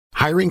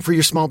Hiring for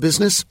your small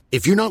business?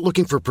 If you're not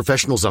looking for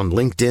professionals on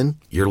LinkedIn,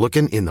 you're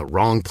looking in the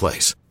wrong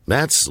place.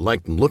 That's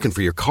like looking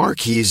for your car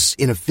keys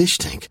in a fish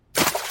tank.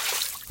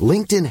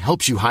 LinkedIn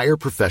helps you hire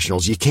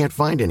professionals you can't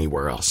find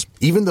anywhere else,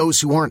 even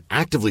those who aren't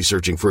actively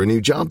searching for a new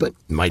job but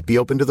might be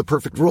open to the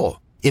perfect role.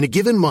 In a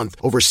given month,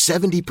 over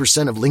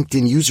 70% of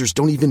LinkedIn users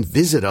don't even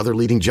visit other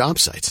leading job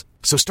sites.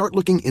 So start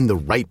looking in the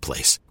right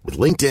place. With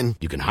LinkedIn,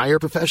 you can hire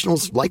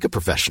professionals like a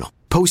professional.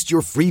 Post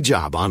your free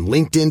job on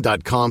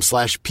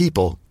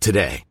linkedin.com/people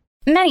today.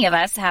 Many of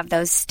us have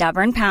those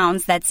stubborn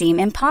pounds that seem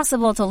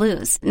impossible to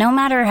lose, no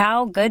matter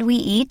how good we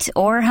eat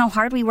or how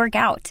hard we work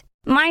out.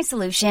 My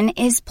solution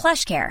is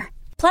PlushCare.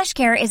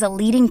 PlushCare is a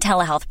leading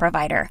telehealth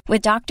provider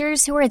with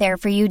doctors who are there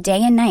for you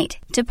day and night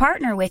to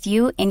partner with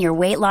you in your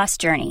weight loss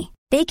journey.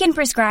 They can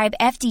prescribe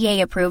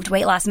FDA-approved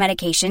weight loss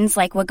medications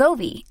like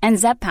Wegovy and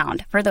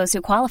Zepbound for those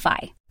who qualify.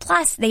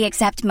 Plus, they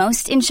accept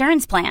most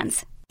insurance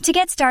plans. To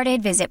get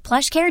started, visit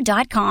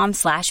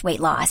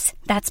plushcare.com/weightloss.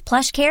 That's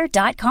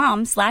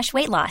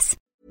plushcare.com/weightloss.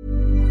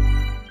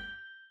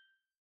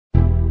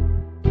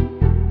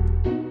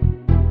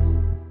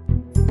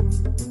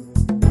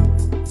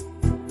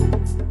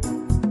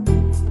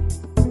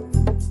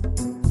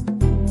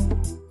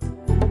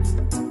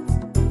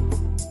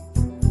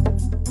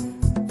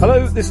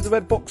 Hello, this is the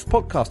Red Box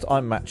Podcast.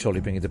 I'm Matt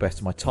Cholly, bringing the best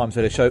of my Times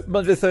Radio show,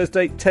 Monday to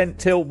Thursday, 10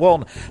 till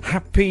 1.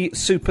 Happy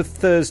Super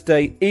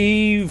Thursday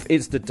Eve.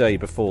 It's the day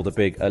before the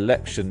big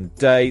election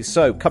day.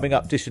 So, coming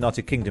up, Dish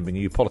United Kingdom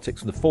bringing you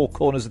politics from the four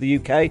corners of the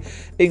UK,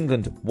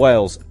 England,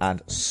 Wales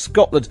and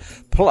Scotland.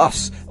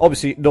 Plus,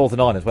 obviously, Northern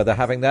Ireland, where they're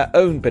having their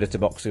own bit of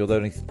democracy, although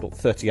only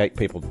 38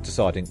 people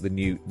deciding the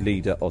new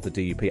leader of the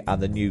DUP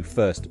and the new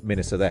First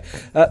Minister there.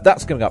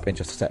 That's coming up in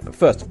just a sec. But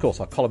first, of course,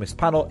 our columnist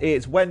panel.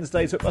 It's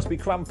Wednesday, so it must be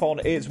Crampon.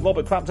 It's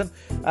Robert Crampton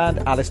and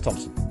Alice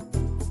Thompson.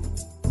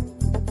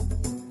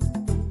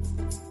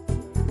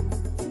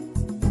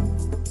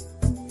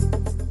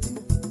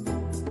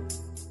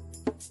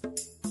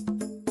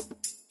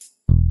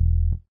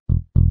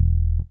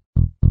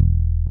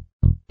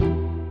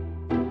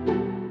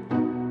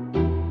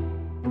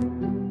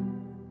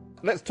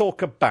 Let's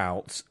talk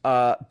about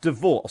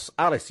divorce.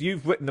 Alice,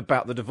 you've written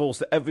about the divorce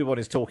that everyone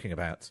is talking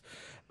about.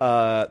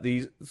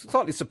 The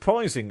slightly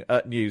surprising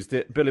news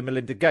that Bill and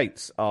Melinda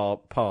Gates are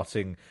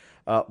parting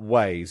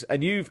ways,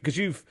 and you've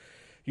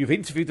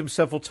interviewed them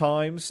several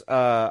times,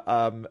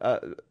 and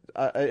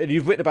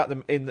you've written about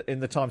them in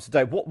the Times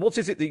today. What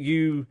is it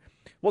that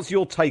what's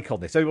your take on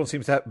this? Everyone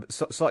seems to have,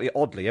 slightly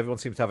oddly, everyone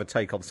seems to have a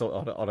take on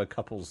a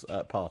couple's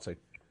party.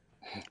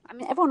 I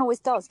mean, everyone always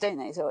does, don't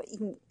they? So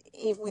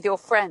even with your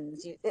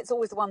friends, it's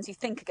always the ones you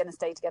think are going to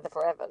stay together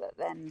forever that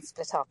then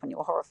split up and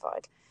you're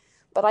horrified.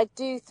 But I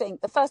do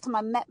think the first time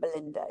I met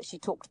Melinda, she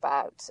talked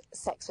about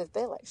sex with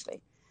Bill,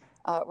 actually,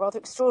 rather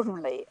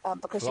extraordinarily,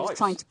 because she was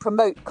trying to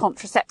promote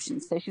contraception.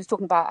 So she was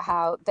talking about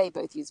how they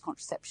both used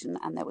contraception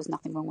and there was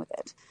nothing wrong with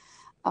it.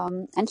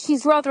 And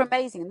she's rather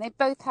amazing. And they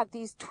both had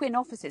these twin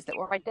offices that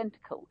were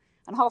identical.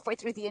 And halfway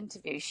through the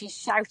interview, she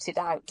shouted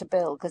out to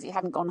Bill because he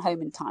hadn't gone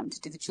home in time to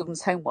do the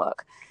children's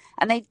homework.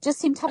 And they just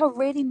seemed to have a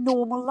really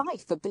normal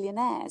life for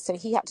billionaires. So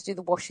he had to do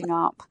the washing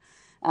up.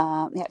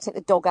 He had to take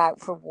the dog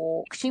out for a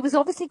walk. She was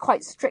obviously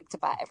quite strict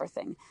about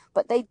everything,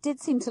 but they did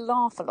seem to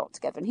laugh a lot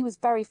together. And he was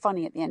very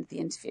funny at the end of the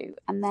interview.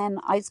 And then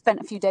I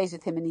spent a few days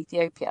with him in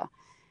Ethiopia.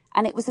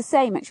 And it was the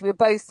same, actually. We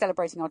were both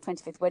celebrating our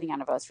 25th wedding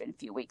anniversary in a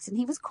few weeks. And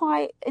he was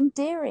quite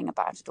endearing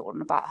about it all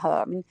and about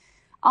her. I mean,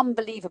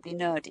 unbelievably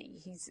nerdy.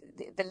 He's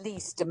the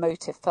least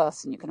emotive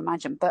person you can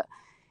imagine, but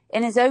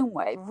in his own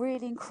way,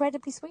 really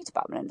incredibly sweet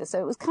about Melinda. So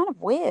it was kind of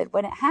weird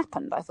when it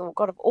happened. I thought,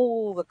 God, of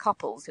all the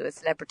couples who are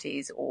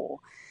celebrities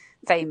or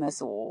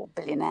famous or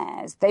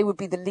billionaires, they would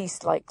be the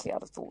least likely,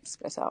 I'd have thought, to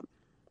split up.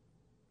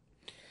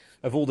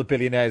 Of all the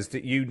billionaires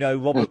that you know,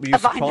 Robert, were you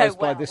surprised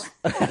by this?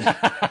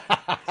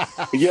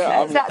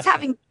 Yeah, that's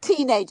having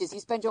teenagers. You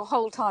spend your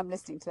whole time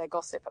listening to their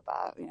gossip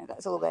about,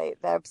 that's all they're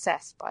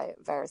obsessed by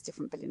various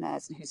different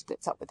billionaires and who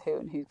splits up with who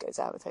and who goes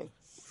out with who.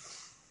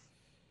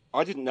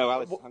 I didn't know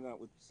Alice hung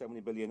out with so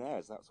many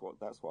billionaires. That's what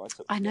I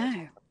took. I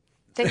know.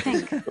 They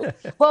think.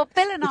 Well,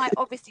 Bill and I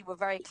obviously were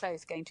very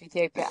close going to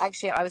Ethiopia.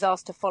 Actually, I was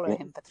asked to follow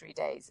him for 3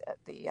 days at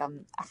the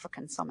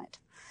African summit.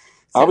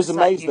 So I was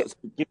amazed that,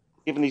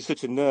 given he's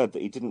such a nerd,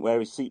 that he didn't wear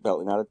his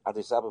seatbelt in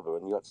Addis Ababa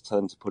and you had to tell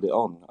him to put it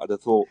on. I'd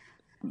have thought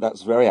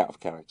that's very out of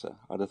character.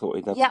 I'd have thought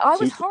he'd have... Yeah, I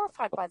was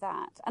horrified by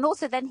that. And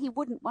also then he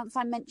wouldn't, once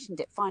I mentioned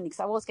it finally,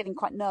 because I was getting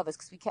quite nervous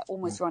because we kept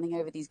almost running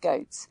over these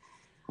goats.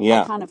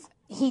 Yeah.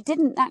 He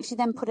didn't actually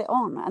then put it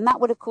on. And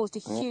that would have caused a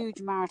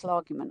huge marital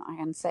argument, I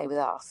can say, with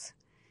us.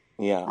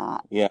 Yeah,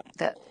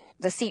 The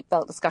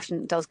seatbelt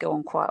discussion does go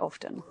on quite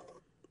often.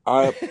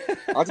 I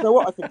don't know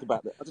what I think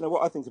about it. I don't know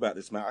what I think about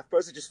this, Matt. I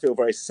suppose I just feel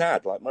very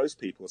sad, like most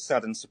people,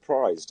 sad and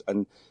surprised.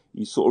 And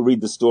you sort of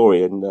read the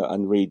story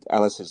and read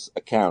Alice's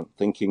account,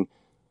 thinking,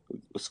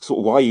 sort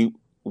of,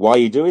 why are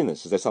you doing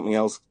this? Is there something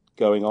else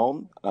going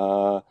on?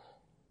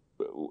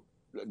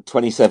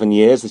 27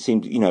 years, they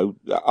seemed,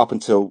 up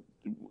until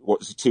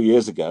 2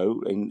 years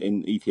ago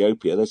in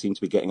Ethiopia, they seem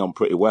to be getting on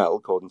pretty well,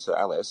 according to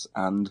Alice.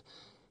 And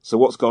So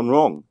what's gone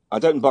wrong? I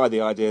don't buy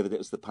the idea that it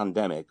was the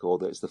pandemic or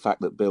that it's the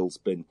fact that Bill's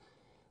been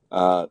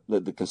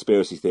the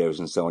conspiracy theories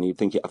and so on. I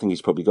think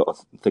he's probably got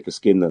a thicker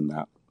skin than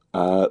that.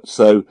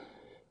 So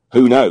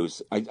who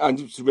knows? I'm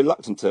just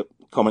reluctant to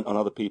comment on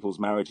other people's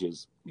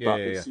marriages, but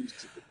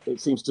it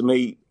seems to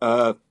me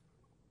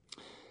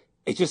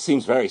it just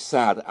seems very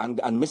sad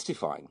and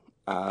mystifying.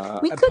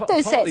 We could,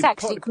 though, say it's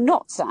actually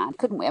not sad,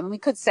 couldn't we? I mean, we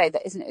could say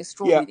that isn't it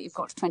extraordinary that you've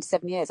got to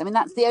 27 years? I mean,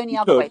 that's the only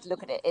other way to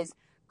look at it is,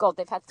 God,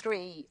 they've had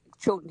 3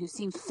 children who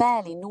seem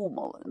fairly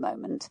normal at the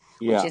moment,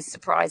 which is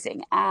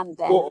surprising. And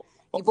then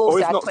you've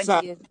also had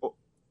 20 years.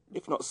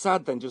 If not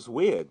sad, then just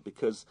weird,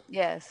 because,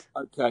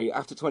 okay,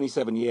 after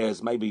 27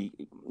 years, maybe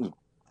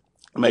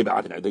I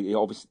don't know,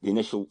 the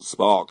initial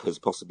spark has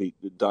possibly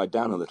died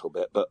down a little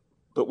bit, but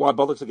why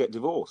bother to get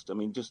divorced? I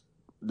mean, just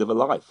live a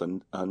life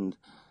and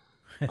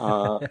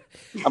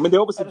I mean, they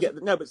obviously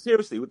but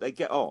seriously, they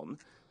get on.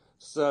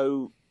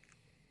 So,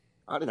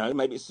 I don't know,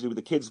 maybe it's to do with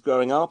the kids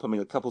growing up. I mean,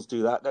 the couples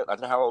do that. I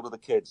don't know, how old are the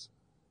kids?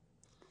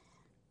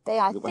 They,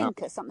 I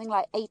think, are something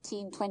like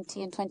 18,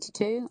 20 and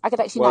 22. I could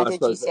actually now do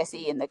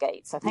GCSE in the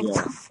gates, I think.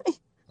 Yeah.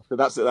 So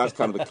that's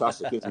kind of the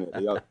classic, isn't it?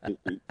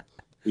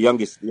 The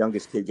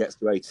youngest kid gets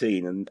to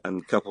 18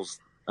 and couples,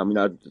 I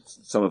mean,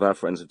 some of our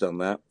friends have done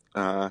that.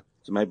 So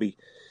maybe,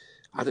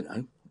 I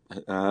don't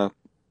know,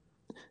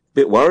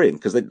 bit worrying,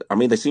 because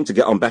they seem to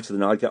get on better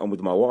than I get on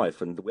with my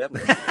wife, and we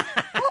haven't.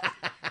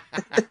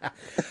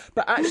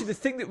 But actually, the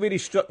thing that really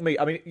struck me,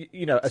 I mean,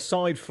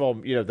 aside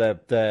from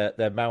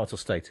their marital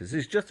status,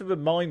 is just a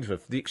reminder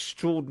of the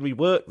extraordinary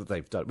work that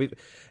they've done.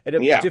 In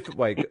a different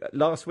way,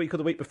 last week or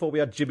the week before, we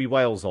had Jimmy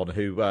Wales on,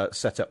 who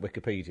set up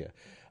Wikipedia.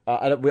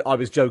 And I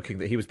was joking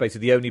that he was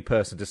basically the only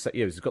person to say,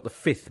 he's got the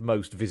 5th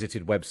most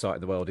visited website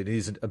in the world. It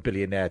isn't a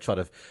billionaire trying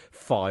to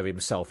fire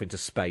himself into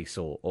space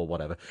or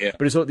whatever. Yeah.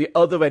 But it's at the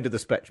other end of the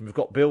spectrum. We've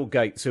got Bill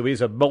Gates, who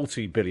is a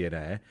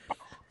multi-billionaire,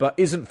 but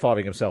isn't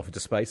firing himself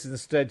into space.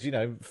 Instead,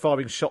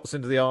 firing shots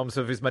into the arms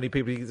of as many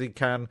people as he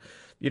can.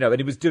 And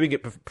he was doing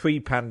it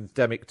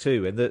pre-pandemic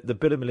too. And the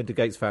Bill and Melinda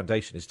Gates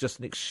Foundation is just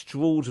an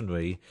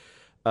extraordinary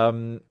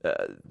thing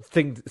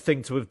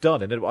to have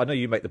done. And I know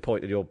you make the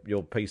point in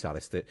your piece,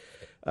 Alice, that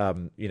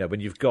when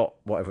you've got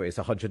whatever it is,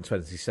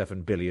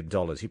 $127 billion,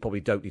 you probably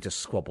don't need to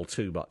squabble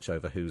too much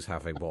over who's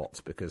having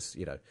what, because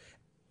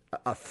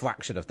a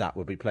fraction of that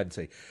would be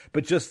plenty.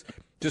 But just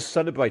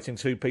celebrating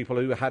 2 people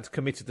who had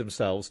committed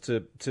themselves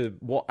to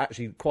what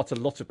actually quite a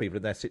lot of people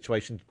in their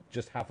situation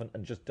just haven't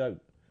and just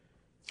don't.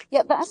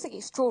 Yeah, that's the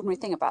extraordinary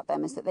thing about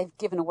them, is that they've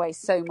given away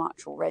so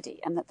much already,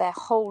 and that their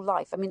whole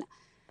life. I mean,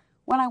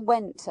 when I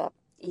went to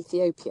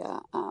Ethiopia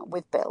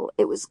with Bill,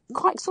 it was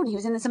quite extraordinary. He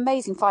was in this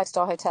amazing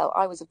 5-star hotel.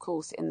 I was, of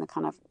course, in the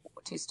kind of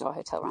 2-star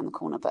hotel around the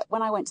corner. But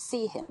when I went to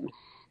see him,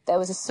 there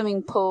was a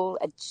swimming pool,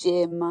 a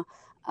gym,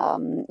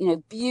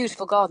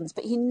 beautiful gardens.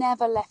 But he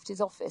never left his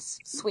office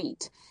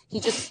suite. He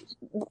just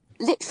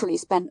literally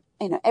spent,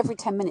 every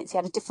 10 minutes he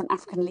had a different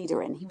African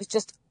leader in. He was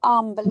just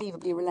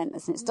unbelievably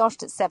relentless. And it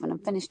started at 7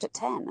 and finished at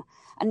 10.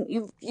 And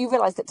you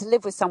realise that to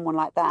live with someone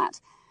like that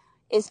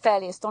is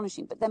fairly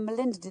astonishing. But then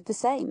Melinda did the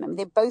same. I mean,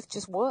 they both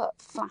just worked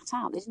flat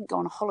out. They didn't go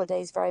on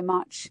holidays very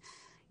much.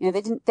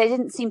 They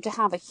didn't seem to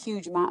have a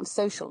huge amount of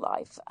social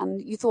life. And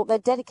you thought they're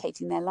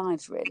dedicating their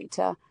lives really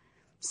to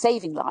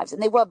saving lives.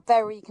 And they were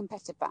very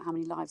competitive about how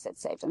many lives they'd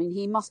saved. I mean,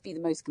 he must be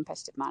the most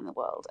competitive man in the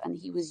world. And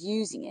he was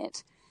using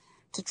it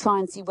to try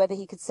and see whether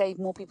he could save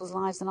more people's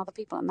lives than other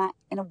people. And that,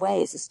 in a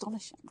way, is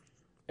astonishing.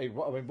 I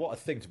mean, what a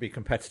thing to be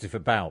competitive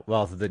about,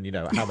 rather than,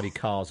 how many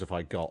cars have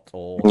I got,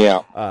 or,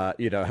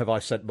 have I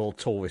sent more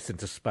tourists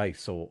into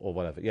space or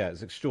whatever. Yeah,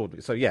 it's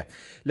extraordinary. So,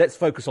 let's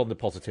focus on the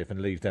positive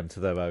and leave them to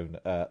their own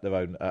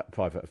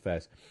private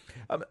affairs.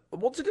 I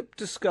wanted to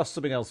discuss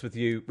something else with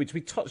you, which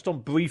we touched on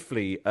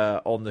briefly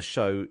on the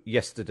show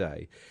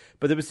yesterday.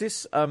 But there was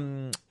this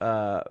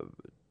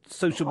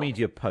social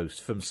media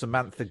post from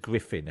Samantha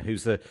Griffin,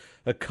 who's a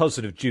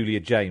cousin of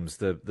Julia James,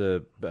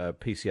 the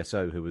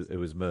PCSO who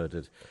was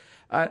murdered.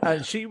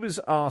 And she was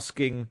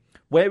asking,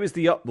 where is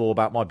the uproar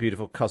about my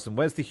beautiful cousin?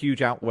 Where's the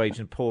huge outrage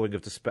and pouring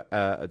of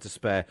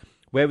despair?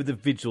 Where were the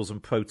vigils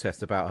and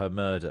protests about her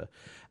murder?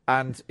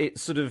 And it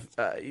sort of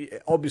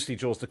obviously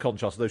draws the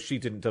contrast, though she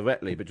didn't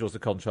directly, but draws the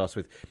contrast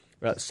with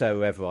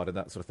Sarah Everard and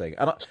that sort of thing.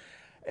 And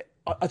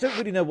I don't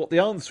really know what the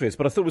answer is,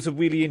 but I thought it was a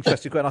really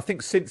interesting question. I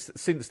think since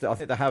that, I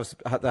think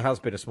there has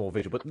been a small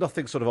vigil, but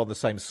nothing sort of on the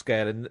same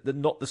scale, and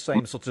not the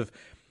same sort of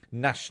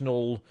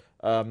national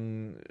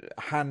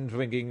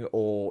hand-wringing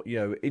or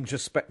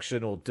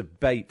introspection or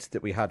debate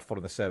that we had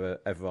following the Sarah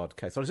Everard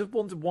case. I just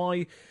wondered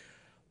why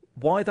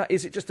that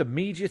is. It just a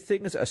media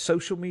thing? Is it a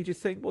social media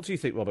thing? What do you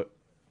think, Robert?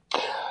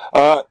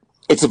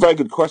 It's a very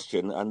good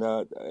question, and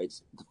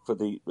it's for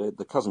the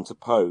cousin to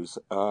pose.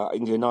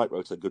 India Knight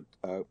wrote a good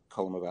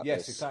column about this.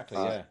 Yes, exactly.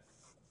 Yeah,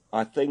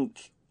 I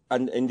think,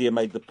 and India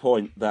made the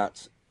point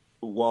that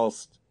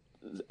whilst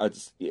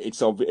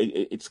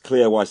it's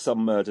clear why some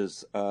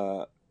murders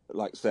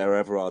like Sarah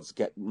Everard's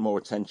get more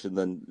attention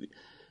than,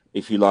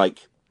 if you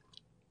like,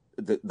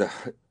 the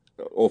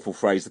awful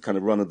phrase, the kind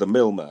of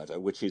run-of-the-mill murder,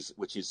 which is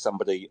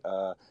somebody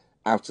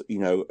which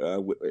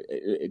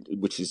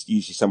is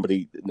usually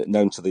somebody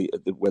known to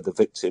where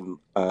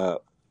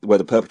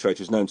the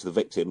perpetrator is known to the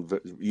victim,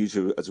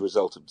 usually as a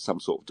result of some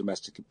sort of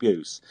domestic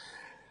abuse.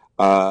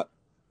 But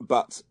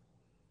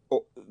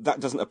that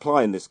doesn't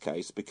apply in this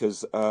case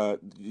because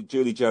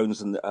Julie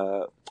Jones and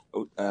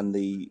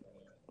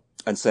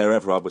Sarah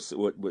Everard was,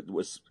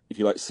 if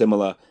you like,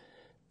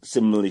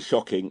 similarly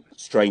shocking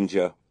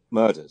stranger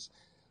murders.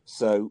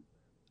 So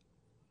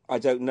I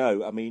don't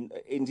know. I mean,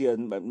 India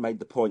made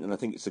the point, and I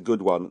think it's a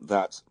good one,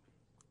 that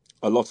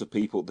a lot of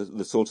people,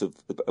 the sort of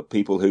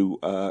people who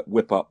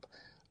whip up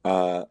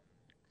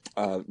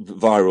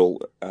viral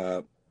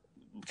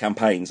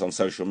campaigns on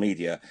social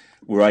media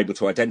were able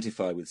to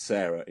identify with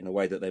Sarah in a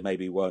way that they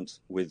maybe weren't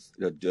with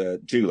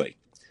Julie,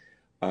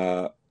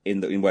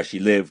 in where she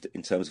lived,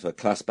 in terms of her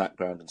class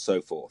background and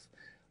so forth.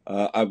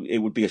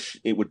 It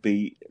would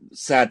be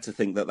sad to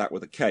think that were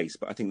the case,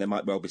 but I think there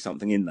might well be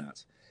something in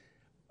that.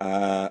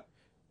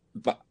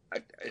 But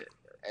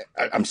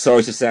I'm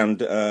sorry to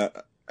sound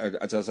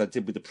as I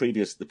did with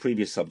the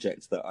previous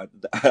subject that I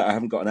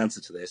haven't got an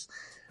answer to this.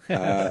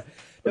 But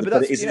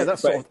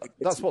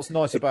that's what's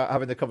nice about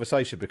having the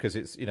conversation, because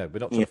it's, we're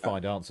not trying to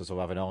find answers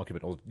or have an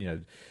argument or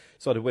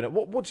sort of win it.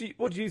 What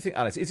do you think,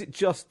 Alice? Is it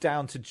just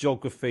down to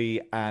geography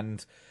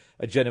and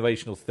a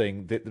generational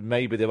thing that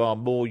maybe there are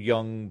more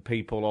young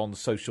people on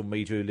social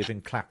media who live in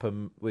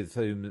Clapham with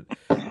whom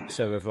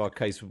Sarah Everard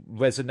case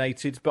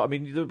resonated? But I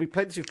mean, there'll be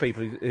plenty of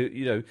people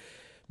who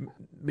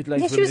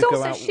middle-aged women who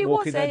go out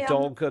walking their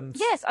dog. And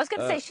yes, I was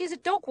going to say, she's a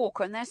dog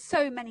walker, and there's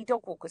so many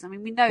dog walkers. I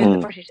mean, we know the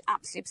British are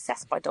absolutely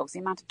obsessed by dogs, the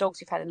amount of dogs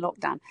we've had in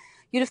lockdown.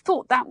 You'd have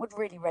thought that would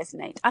really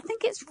resonate. I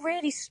think it's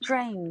really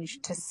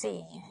strange to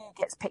see who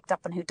gets picked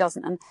up and who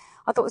doesn't. And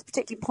I thought it was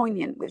particularly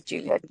poignant with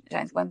Julia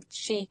Jones when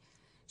she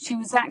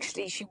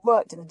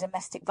worked in the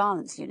domestic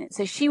violence unit.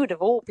 So she would,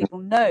 of all people,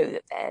 know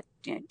that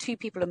there, 2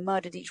 people are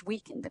murdered each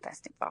week in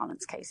domestic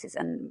violence cases,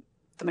 and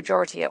the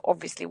majority are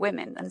obviously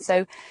women. And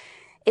so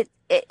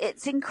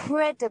it's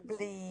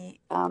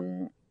incredibly,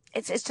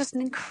 it's just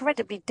an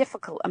incredibly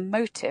difficult,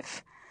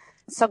 emotive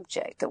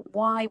subject, that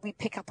why we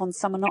pick up on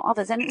some and not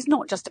others. And it's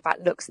not just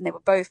about looks, and they were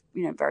both,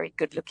 very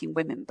good looking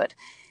women, but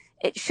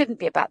it shouldn't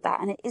be about that.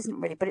 And it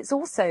isn't really, but it's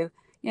also,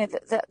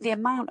 the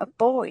amount of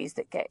boys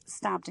that get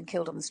stabbed and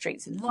killed on the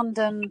streets in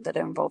London that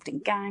are involved in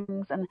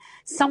gangs, and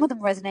some of them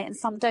resonate and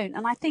some don't.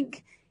 And I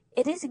think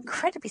it is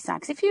incredibly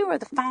sad, because if you were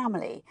the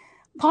family,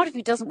 part of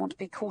you doesn't want to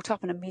be caught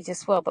up in a media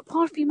swirl, but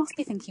part of you must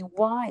be thinking,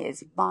 why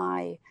is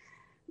my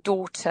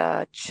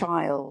daughter,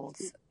 child,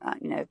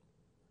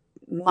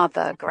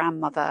 mother,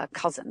 grandmother,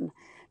 cousin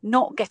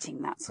not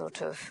getting that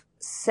sort of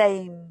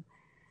same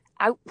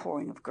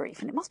outpouring of grief?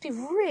 And it must be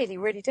really,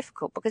 really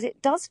difficult, because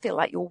it does feel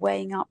like you're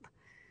weighing up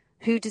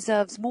who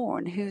deserves more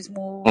and who's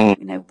more,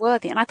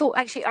 worthy. And I thought,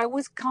 actually, I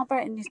always can't bear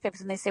it in newspapers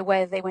when they say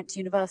where they went to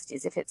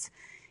universities, if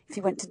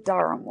you went to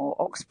Durham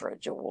or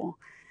Oxbridge or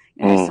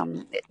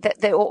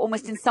or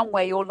almost in some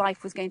way your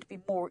life was going to be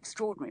more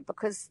extraordinary,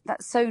 because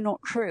that's so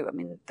not true. I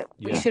mean,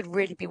 we should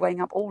really be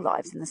weighing up all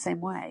lives in the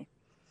same way.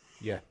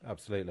 Yeah,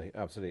 absolutely.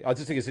 I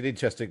just think it's an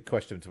interesting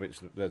question to which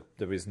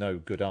there is no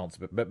good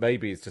answer, but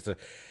maybe it's just a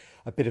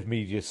bit of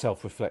media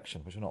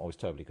self-reflection, which we're not always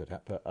totally good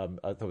at, but I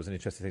thought it was an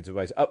interesting thing to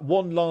raise.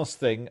 One last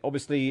thing,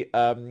 obviously,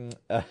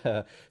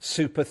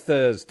 Super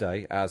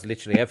Thursday, as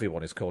literally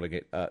everyone is calling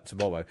it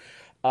tomorrow.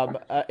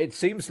 It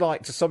seems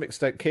like, to some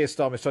extent, Keir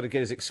Starmer is trying to get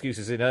his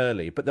excuses in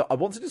early, but I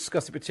want to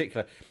discuss in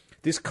particular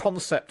this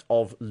concept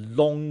of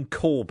Long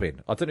Corbyn.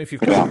 I don't know if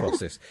you've come across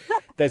this.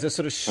 There's a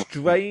sort of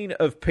strain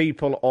of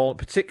people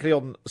particularly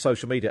on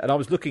social media, and I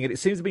was looking at it. It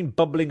seems to have been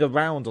bubbling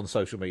around on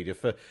social media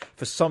for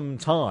some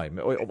time,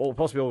 or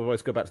possibly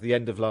almost go back to the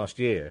end of last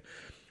year.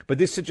 But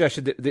this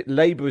suggestion that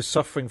Labour is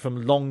suffering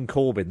from Long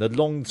Corbyn, the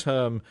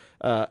long-term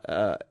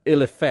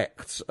ill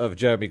effects of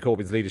Jeremy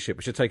Corbyn's leadership,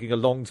 which are taking a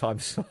long time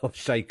to sort of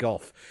shake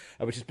off,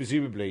 which is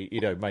presumably,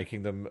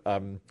 making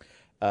them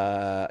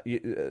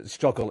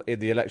struggle in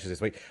the elections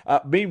this week.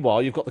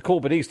 Meanwhile, you've got the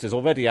Corbynistas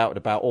already out and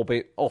about,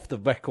 albeit off the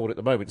record at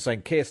the moment,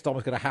 saying Keir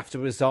Starmer's going to have to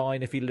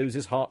resign if he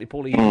loses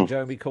Hartlepool. Even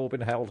Jeremy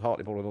Corbyn held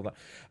Hartlepool and all that.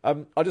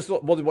 I just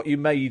wondered what you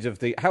made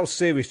of how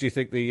serious do you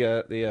think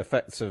the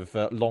effects of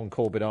Long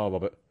Corbyn are,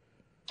 Robert?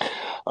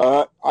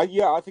 I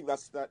think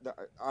that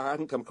I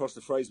hadn't come across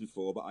the phrase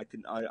before, but I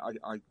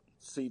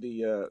see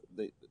the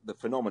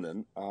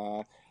phenomenon.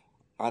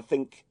 I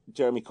think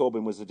Jeremy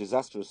Corbyn was a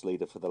disastrous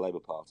leader for the Labour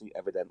Party,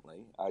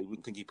 evidently. I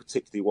wouldn't think he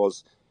particularly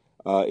was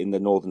in the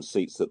northern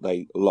seats that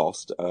they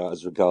lost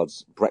as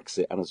regards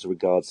Brexit and as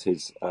regards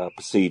his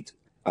perceived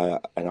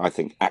and I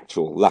think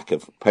actual lack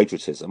of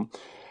patriotism.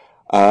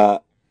 I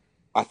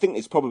think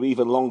it's probably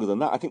even longer than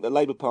that. I think the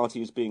Labour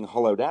Party is being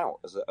hollowed out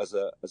as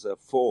a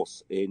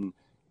force in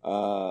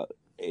local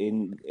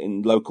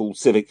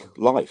civic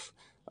life.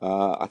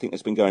 I think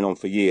it's been going on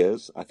for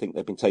years. I think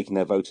they've been taking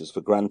their voters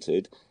for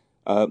granted.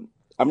 I'm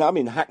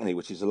in Hackney,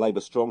 which is a Labour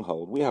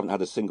stronghold. We haven't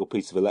had a single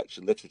piece of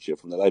election literature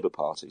from the Labour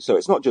Party. So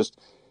it's not just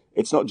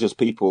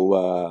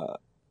people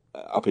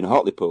up in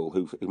Hartlepool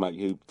who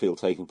feel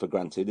taken for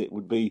granted. It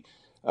would be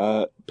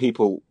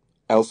people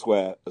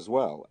elsewhere as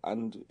well.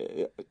 And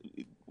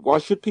why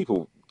should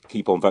people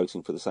keep on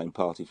voting for the same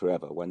party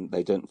forever when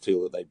they don't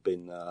feel that they've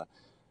been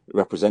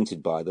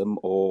represented by them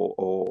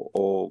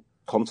or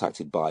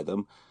contacted by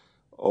them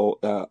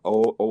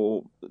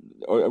or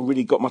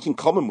really got much in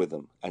common with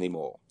them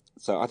anymore?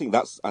 So I think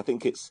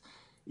it's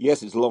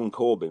long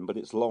Corbyn, but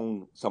it's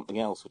long something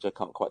else, which I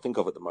can't quite think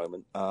of at the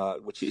moment,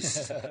 which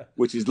is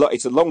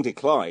it's a long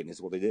decline,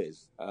 is what it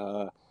is.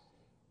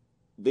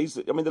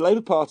 The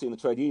Labour Party and the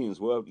trade unions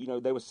were,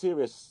 they were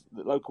serious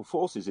local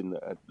forces in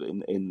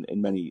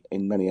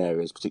many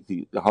areas,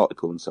 particularly the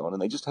Hartlepool and so on,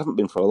 and they just haven't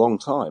been for a long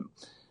time.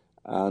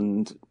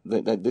 And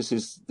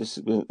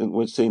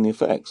we're seeing the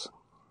effects.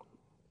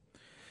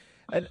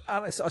 And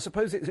Alice, I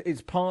suppose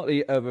it's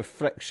partly a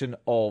reflection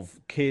of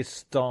Keir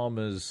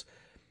Starmer's.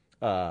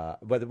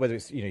 Whether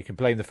it's, you can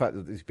blame the fact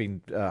that it's been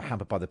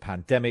hampered by the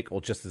pandemic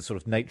or just the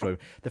sort of nature of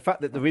the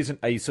fact that there isn't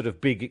a sort of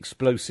big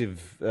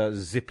explosive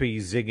zippy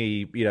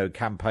zingy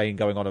campaign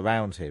going on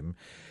around him.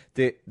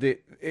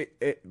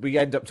 We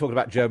end up talking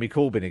about Jeremy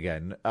Corbyn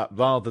again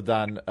rather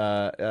than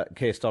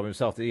Keir Starmer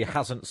himself. That he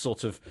hasn't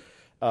sort of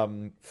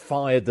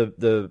fired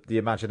the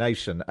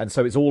imagination, and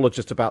so it's all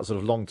just about sort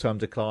of long-term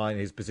decline,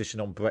 his position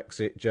on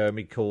Brexit,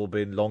 Jeremy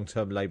Corbyn,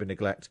 long-term Labour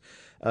neglect,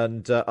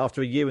 and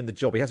after a year in the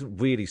job, he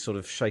hasn't really sort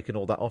of shaken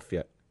all that off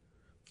yet.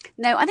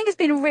 No, I think it's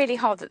been really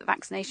hard that the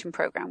vaccination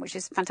programme, which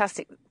is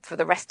fantastic for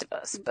the rest of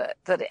us, but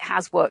that it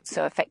has worked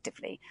so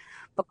effectively,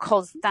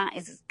 because that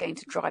is going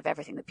to drive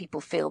everything, that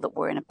people feel that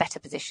we're in a better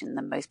position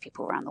than most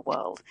people around the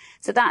world.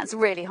 So that's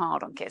really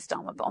hard on Keir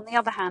Starmer. But on the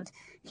other hand,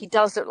 he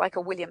does look like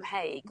a William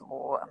Hague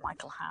or a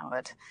Michael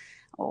Howard.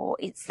 Or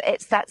it's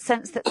that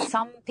sense that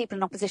some people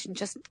in opposition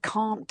just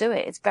can't do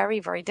it. It's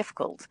very, very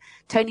difficult.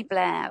 Tony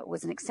Blair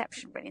was an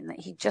exception, really, in that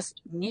he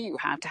just knew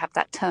how to have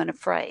that turn of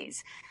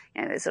phrase.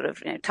 Sort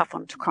of, tough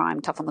on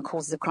crime, tough on the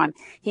causes of crime.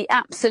 He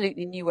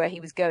absolutely knew where he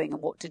was going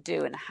and what to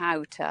do and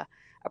how to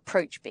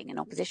approach being in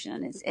opposition.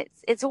 And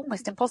it's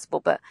almost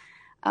impossible. But,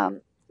 I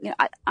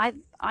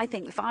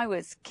think if I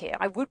was Keir,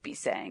 I would be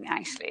saying,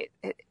 actually,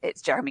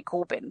 it's Jeremy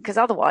Corbyn, because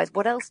otherwise,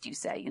 what else do you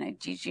say?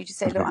 Do you just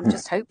say, look, I'm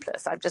just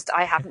hopeless. I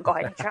haven't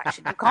got any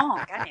traction. You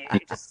can't, can you? You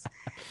just,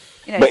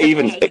 but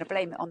even you're going to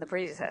blame it on the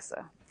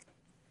predecessor.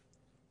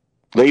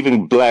 But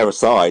even Blair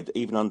aside,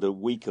 even under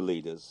weaker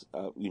leaders,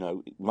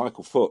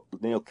 Michael Foot,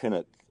 Neil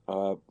Kinnock,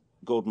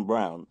 Gordon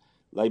Brown,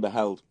 Labour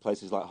held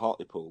places like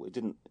Hartlepool. It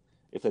didn't.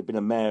 If there'd been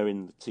a mayor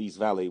in the Tees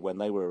Valley when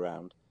they were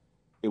around,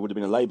 it would have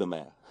been a Labour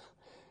mayor,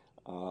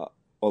 or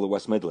the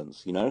West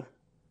Midlands. These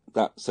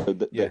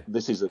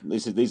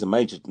are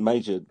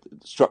major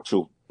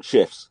structural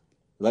shifts.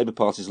 The Labour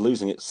Party's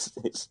losing its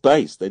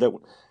space. They've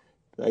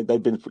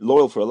been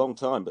loyal for a long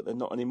time, but they're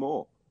not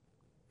anymore.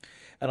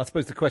 And I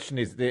suppose the question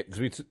is, because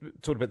we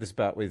talked about this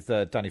with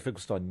Danny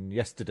Finkelstein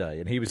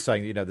yesterday, and he was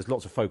saying, there's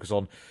lots of focus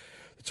on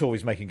the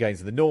Tories making gains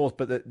in the north,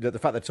 but the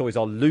fact that Tories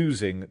are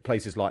losing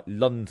places like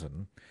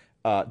London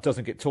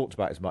doesn't get talked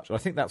about as much. And I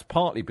think that's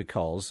partly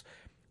because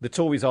the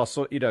Tories are,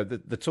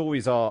 the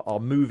Tories are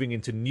moving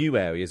into new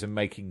areas and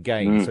making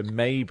gains, so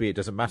maybe it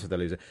doesn't matter if they're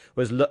losing.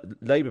 Whereas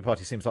Labour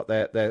Party seems like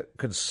they're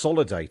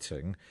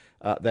consolidating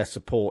their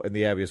support in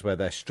the areas where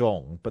they're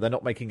strong, but they're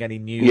not making any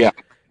new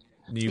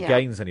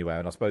gains anywhere.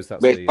 And I suppose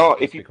that's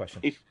the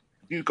question. If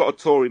you've got a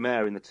Tory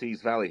mayor in the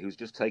Tees Valley who's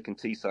just taken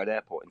Teesside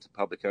Airport into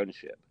public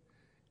ownership,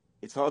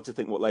 it's hard to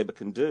think what Labour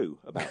can do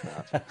about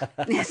that.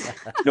 Yes.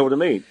 You know what I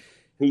mean?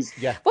 Maybe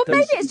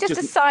it's just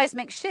a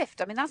seismic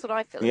shift. I mean, that's what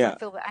I feel. I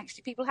feel that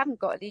actually people haven't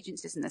got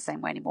allegiances in the same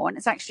way anymore. And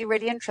it's actually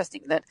really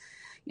interesting that,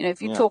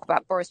 if you talk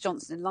about Boris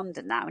Johnson in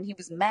London now, and he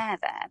was mayor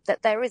there,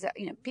 that there is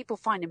people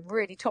find him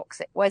really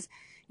toxic. Whereas,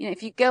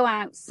 if you go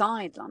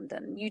outside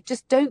London, you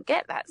just don't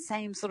get that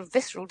same sort of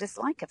visceral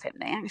dislike of him.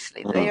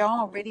 They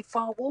are really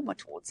far warmer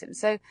towards him.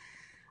 So,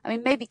 I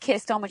mean, maybe Keir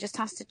Starmer just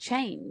has to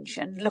change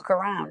and look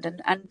around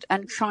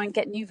and try and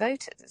get new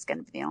voters. It's going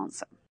to be the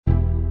answer.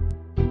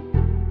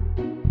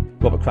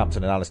 Robert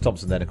Crampton and Alice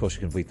Thompson, then, of course, you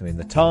can read them in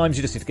The Times.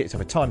 You just need to get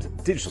yourself a Times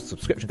digital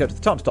subscription. Go to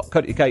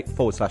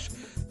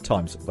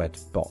thetimes.co.uk/Times Red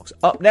Box.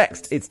 Up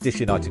next, it's Dish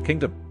United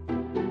Kingdom.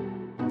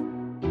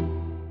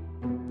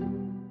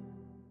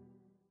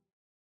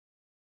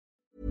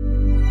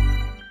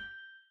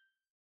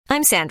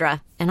 I'm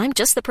Sandra, and I'm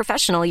just the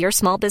professional your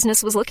small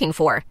business was looking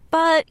for.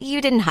 But you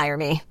didn't hire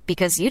me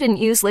because you didn't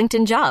use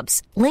LinkedIn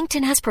Jobs.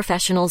 LinkedIn has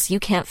professionals you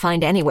can't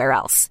find anywhere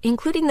else,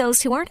 including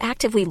those who aren't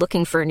actively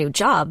looking for a new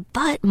job,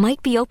 but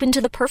might be open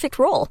to the perfect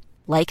role,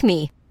 like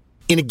me.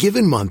 In a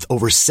given month,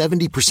 over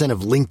 70%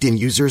 of LinkedIn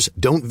users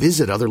don't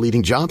visit other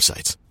leading job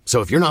sites. So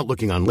if you're not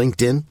looking on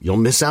LinkedIn, you'll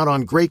miss out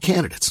on great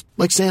candidates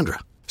like Sandra.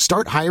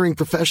 Start hiring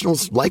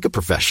professionals like a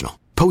professional.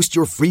 Post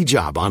your free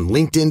job on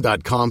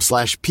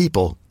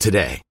linkedin.com/people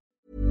today.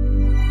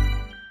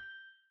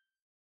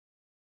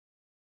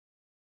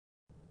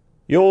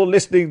 You're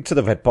listening to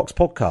the Red Box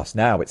Podcast.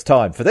 Now it's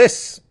time for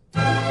this.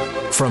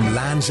 From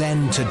Land's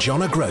End to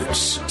John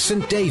O'Groats,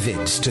 St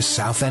David's to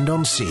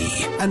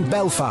Southend-on-Sea, and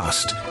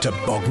Belfast to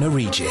Bognor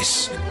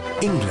Regis.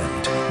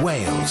 England,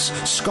 Wales,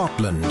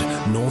 Scotland,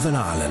 Northern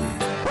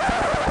Ireland.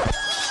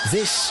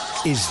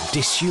 This is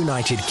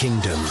Disunited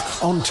Kingdom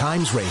on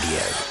Times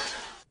Radio.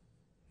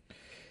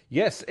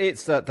 Yes,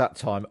 it's at that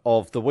time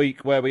of the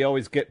week where we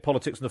always get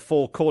politics in the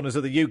four corners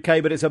of the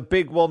UK, but it's a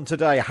big one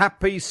today.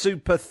 Happy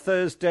Super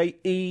Thursday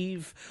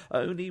Eve.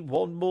 Only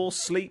one more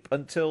sleep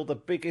until the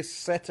biggest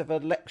set of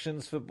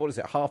elections for,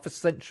 half a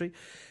century?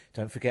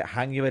 Don't forget,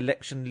 hang your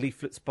election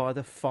leaflets by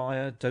the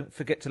fire. Don't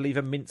forget to leave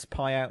a mince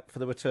pie out for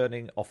the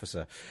returning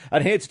officer.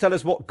 And here to tell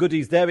us what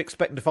goodies they're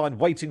expecting to find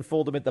waiting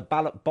for them in the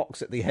ballot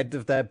box at the head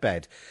of their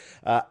bed,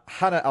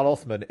 Hannah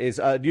Al-Othman is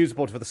a news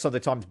reporter for the Sunday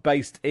Times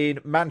based in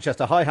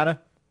Manchester. Hi,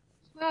 Hannah.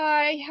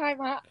 Hi,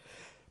 Matt.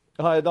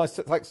 Hi,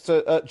 thanks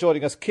for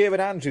joining us. Kieran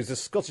Andrews, a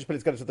Scottish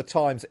political editor of the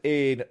Times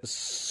in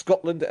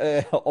Scotland,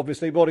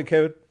 obviously. Morning,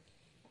 Kieran.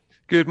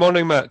 Good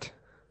morning, Matt.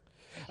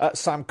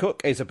 Sam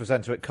Cook is a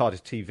presenter at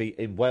Cardiff TV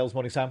in Wales.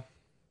 Morning, Sam.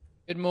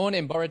 Good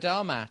morning,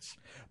 Borodar, Matt.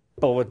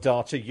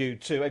 Borodar to you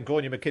too. And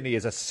Gráinne McKinney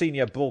is a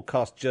senior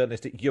broadcast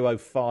journalist at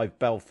UO5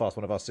 Belfast,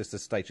 one of our sister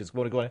stations. Good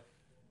morning, Gráinne.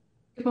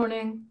 Good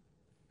morning.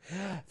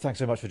 Thanks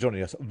so much for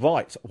joining us.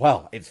 Right,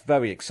 well, it's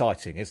very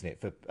exciting, isn't it?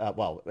 For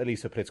at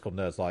least for political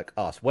nerds like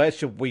us. Where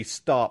should we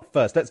start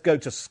first? Let's go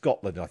to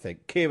Scotland, I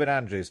think. Kieran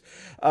Andrews,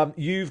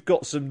 you've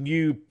got some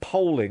new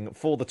polling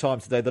for the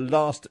Times today, the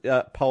last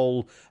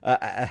poll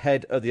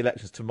ahead of the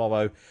elections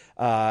tomorrow.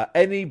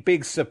 Any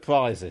big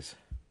surprises?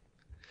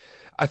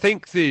 I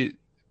think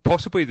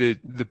possibly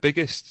the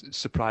biggest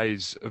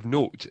surprise of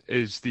note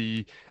is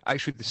the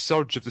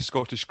surge of the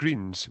Scottish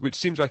Greens, which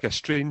seems like a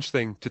strange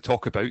thing to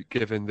talk about,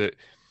 given that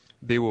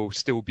they will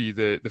still be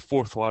the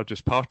fourth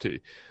largest party.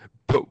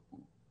 But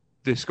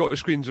the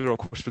Scottish Greens are, of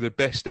course, for their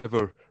best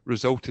ever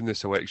result in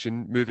this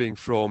election, moving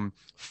from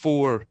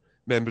 4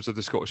 members of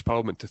the Scottish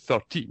Parliament to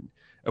 13.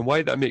 And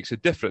why that makes a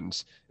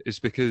difference is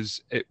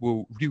because it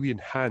will really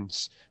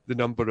enhance the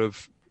number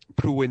of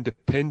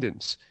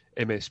pro-independence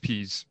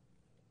MSPs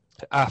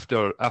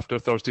after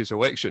Thursday's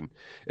election.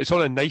 It's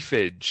on a knife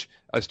edge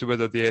as to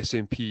whether the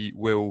SNP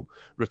will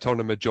return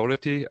a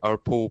majority. Our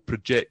poll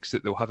projects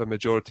that they'll have a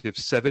majority of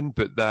 7,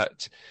 but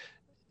that,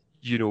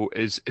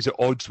 is at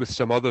odds with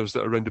some others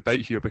that are round about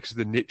here because of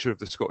the nature of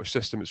the Scottish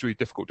system. It's really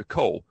difficult to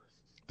call.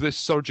 But this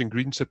surge in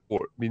Green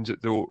support means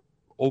that there will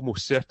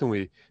almost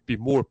certainly be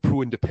more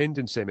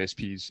pro-independence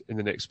MSPs in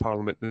the next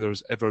Parliament than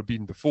there's ever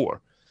been before.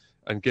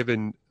 And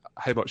given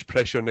how much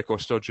pressure Nicola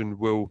Sturgeon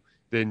will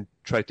then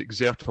try to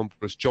exert on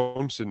Boris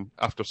Johnson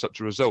after such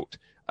a result,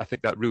 I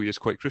think that really is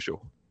quite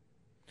crucial.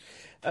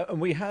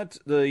 And we had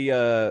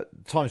the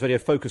Times Radio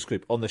focus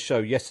group on the show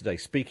yesterday,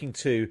 speaking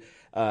to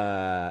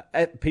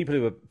people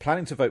who were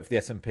planning to vote for the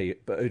SNP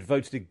but who'd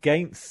voted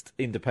against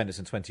independence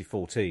in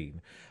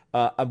 2014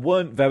 and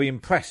weren't very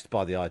impressed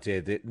by the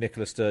idea that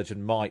Nicola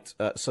Sturgeon might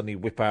suddenly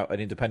whip out an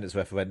independence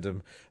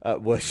referendum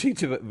were she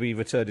to be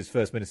returned as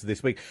First Minister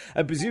this week.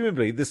 And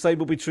presumably the same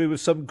will be true with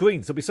some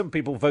Greens. There'll be some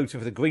people voting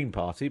for the Green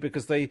Party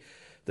because they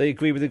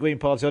agree with the Green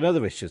Party on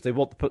other issues. They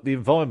want to put the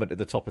environment at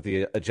the top of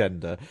the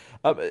agenda.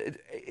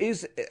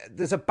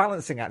 There's a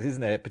balancing act,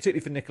 isn't there,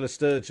 particularly for Nicola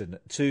Sturgeon,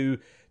 to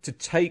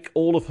take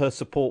all of her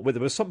support with her.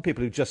 There's some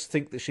people who just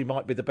think that she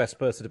might be the best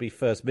person to be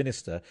First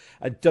Minister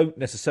and don't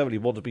necessarily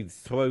want to be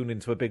thrown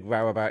into a big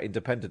row about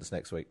independence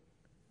next week.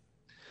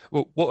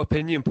 Well, what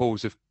opinion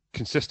polls have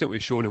consistently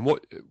shown, and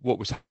what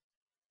was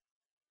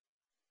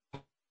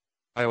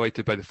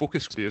highlighted by the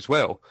focus group as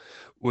well,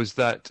 was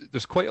that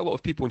there's quite a lot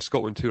of people in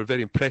Scotland who are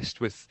very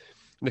impressed with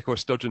Nicola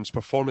Sturgeon's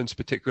performance,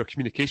 particular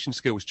communication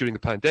skills during the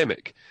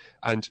pandemic,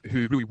 and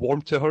who really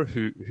warmed to her,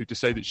 who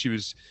decided that she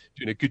was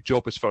doing a good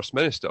job as First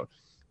Minister,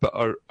 but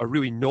are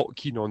really not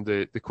keen on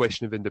the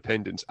question of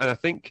independence. And I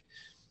think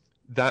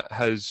that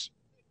has,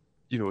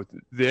 the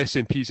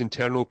SNP's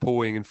internal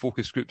polling and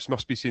focus groups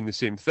must be saying the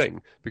same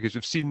thing, because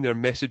we've seen their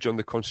message on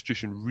the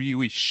Constitution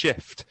really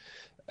shift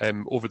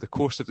over the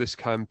course of this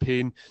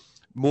campaign,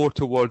 more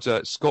towards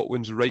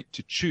Scotland's right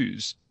to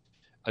choose,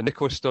 and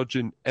Nicola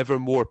Sturgeon ever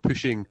more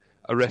pushing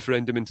a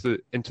referendum into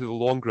the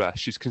long grass.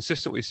 She's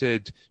consistently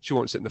said she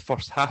wants it in the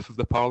first half of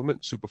the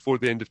Parliament, so before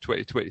the end of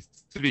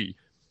 2023.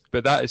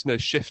 But that is now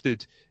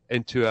shifted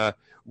into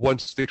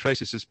once the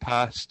crisis is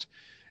passed,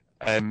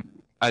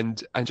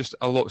 and just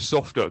a lot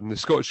softer. And the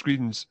Scottish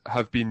Greens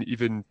have been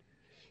even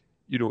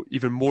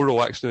more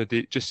relaxed on a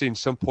date, just saying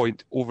some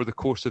point over the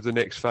course of the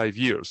next 5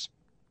 years.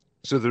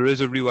 So there is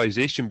a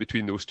realisation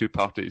between those two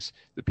parties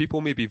that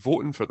people may be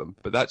voting for them,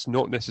 but that's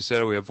not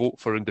necessarily a vote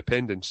for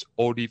independence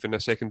or even a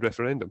second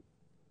referendum.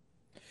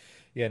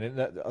 Yeah, and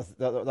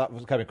that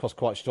was coming across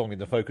quite strongly in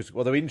the focus.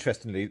 Although,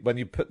 interestingly, when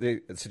you put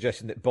the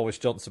suggestion that Boris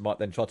Johnson might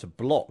then try to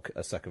block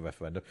a second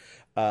referendum,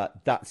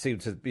 that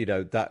seemed to,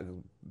 triggered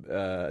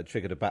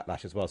a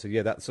backlash as well. So,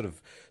 yeah, that sort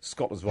of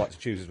Scotland's right to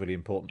choose is really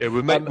important. Yeah,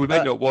 we might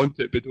not want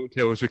it, but don't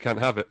tell us we can't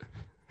have it.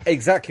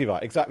 Exactly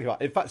right. In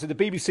fact, so the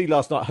BBC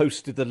last night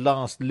hosted the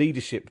last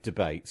leadership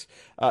debate,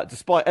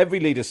 despite every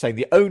leader saying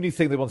the only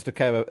thing they wanted to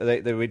care about,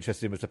 they were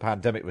interested in was the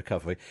pandemic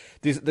recovery.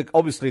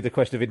 Obviously, the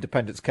question of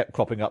independence kept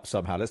cropping up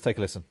somehow. Let's take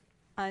a listen.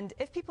 And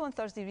if people on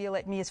Thursday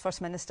re-elect me as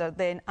First Minister,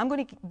 then I'm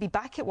going to be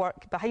back at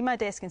work behind my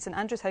desk in St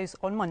Andrew's House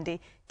on Monday,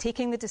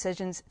 taking the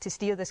decisions to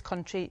steer this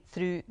country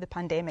through the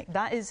pandemic.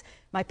 That is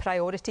my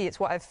priority. It's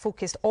what I've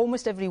focused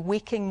almost every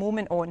waking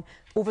moment on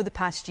over the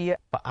past year.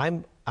 But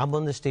I'm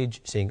on the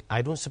stage saying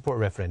I don't support a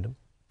referendum,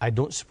 I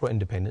don't support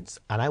independence,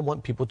 and I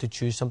want people to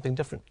choose something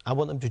different. I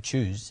want them to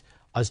choose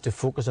us to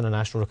focus on a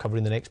national recovery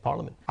in the next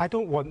Parliament. I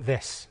don't want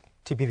this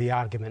to be the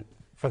argument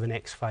for the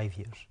next 5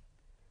 years.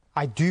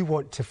 I do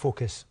want to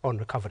focus on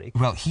recovery.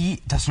 Well, he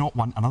does not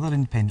want another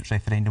independence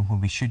referendum when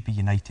we should be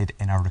united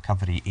in our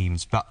recovery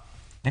aims. But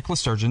Nicola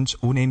Sturgeon's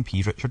own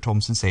MP, Richard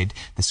Thompson, said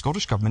the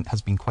Scottish Government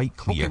has been quite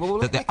clear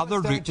that the other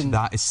route to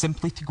that is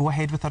simply to go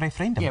ahead with a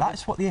referendum.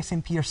 That's what the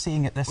SNP are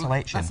saying at this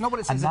election. That's not what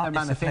it says in their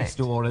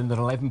manifesto or in their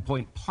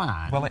 11-point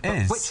plan. Well, it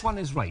is. Which one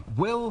is right?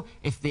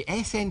 If the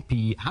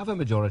SNP have a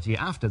majority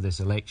after this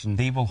election,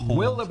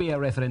 will there be a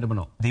referendum or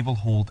not? They will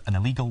hold an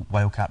illegal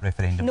wildcat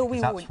referendum. No, we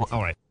won't.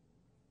 All right.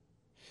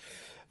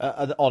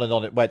 And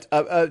on it went.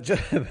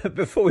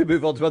 Before we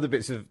move on to other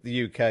bits of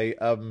the UK,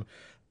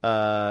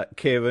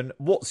 Kieran,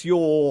 what's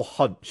your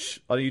hunch?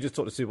 I know you just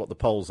talked to see what the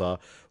polls are.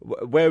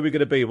 Where are we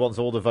going to be once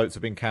all the votes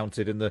have been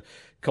counted and the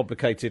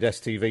complicated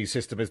STV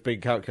system has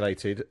been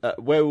calculated?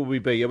 Where will we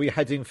be? Are we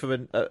heading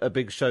for a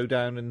big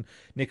showdown and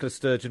Nicola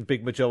Sturgeon,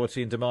 big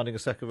majority, and demanding a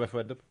second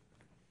referendum?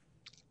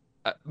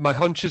 My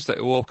hunch is that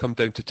it will all come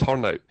down to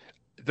turnout.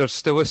 There's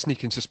still a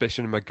sneaking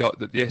suspicion in my gut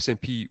that the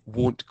SNP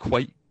won't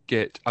quite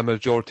get a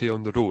majority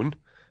on their own.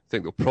 I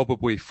think they'll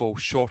probably fall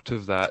short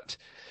of that,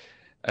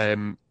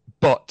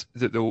 but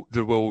that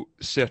there will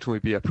certainly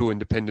be a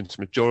pro-independence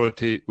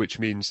majority, which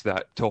means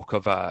that talk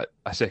of a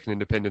second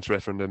independence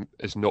referendum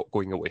is not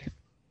going away.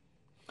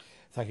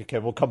 Thank you,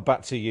 Kieran. We'll come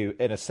back to you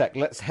in a sec.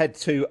 Let's head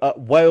to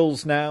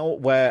Wales now,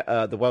 where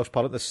the Welsh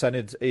Parliament, the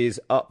Senedd, is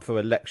up for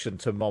election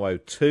tomorrow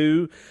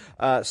too.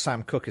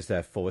 Sam Cook is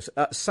there for us.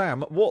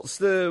 Sam, what's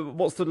the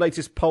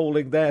latest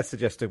polling there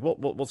suggesting?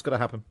 What's going to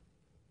happen?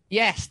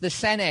 Yes, the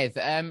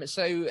Senedd.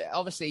 So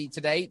obviously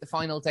today, the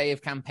final day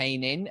of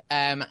campaigning,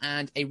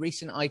 and a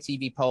recent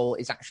ITV poll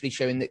is actually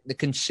showing that the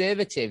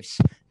Conservatives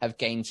have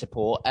gained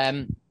support.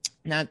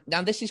 Now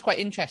this is quite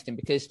interesting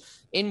because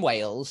in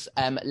Wales,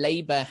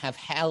 Labour have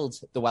held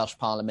the Welsh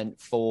Parliament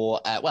for,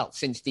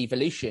 since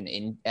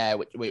devolution,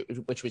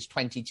 which was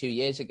 22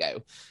 years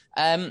ago.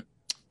 The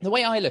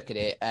way I look at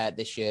it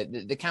this year,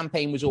 the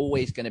campaign was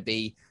always going to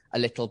be a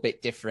little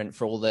bit different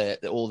for all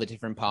the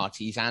different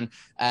parties, and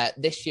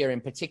this year in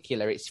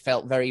particular, it's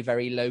felt very,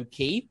 very low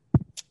key.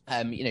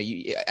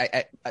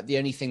 The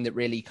only thing that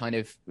really kind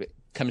of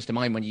comes to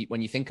mind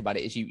when you think about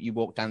it is you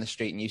walk down the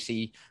street and you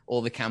see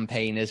all the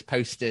campaigners'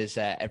 posters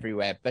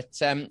everywhere. But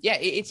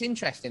it's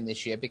interesting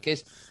this year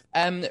because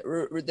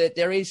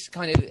there is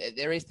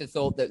the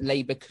thought that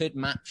Labour could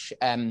match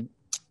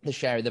the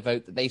share of the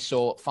vote that they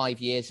saw 5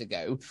 years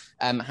ago.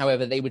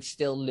 However, they would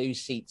still lose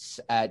seats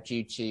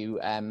due to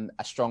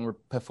a strong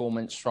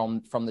performance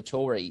from the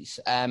Tories.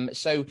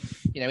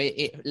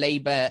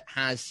 Labour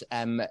has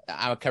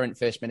our current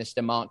First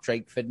Minister, Mark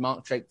Drakeford.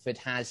 Mark Drakeford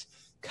has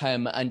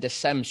come under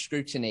some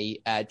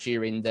scrutiny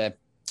during the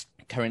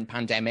current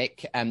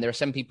pandemic. There are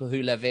some people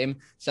who love him,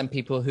 some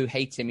people who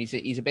hate him.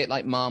 He's a bit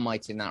like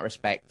Marmite in that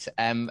respect.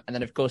 And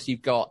then, of course,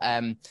 you've got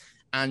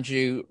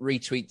Andrew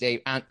RT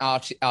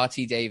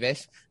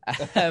Davis.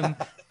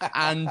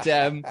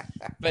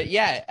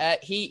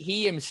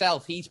 He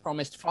himself, he's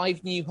promised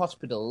 5 new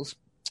hospitals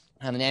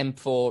and an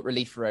M4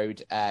 relief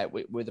road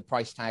with a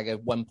price tag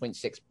of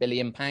 £1.6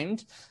 billion.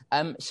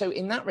 So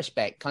in that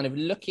respect, kind of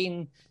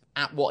looking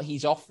at what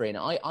he's offering,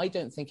 I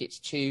don't think it's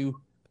too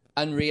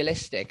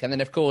unrealistic. And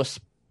then, of course,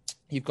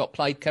 you've got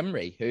Plaid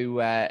Cymru,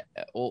 who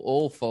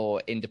all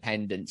for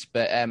independence,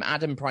 but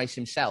Adam Price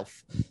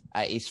himself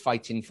is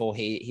fighting for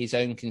his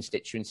own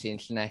constituency in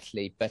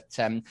Llanelli. But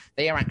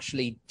they are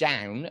actually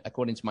down,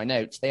 according to my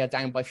notes, they are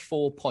down by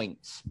 4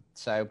 points.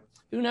 So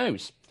who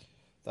knows?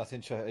 That's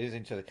interesting. It is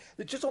interesting.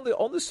 Just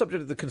on the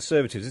subject of the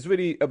Conservatives, it's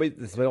really. I mean,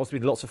 there's also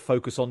been lots of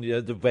focus on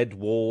the Red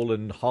Wall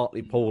and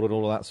Hartlepool and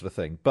all of that sort of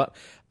thing. But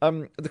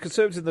the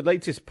Conservatives in the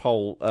latest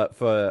poll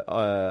for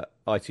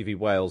ITV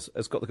Wales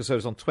has got the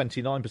Conservatives on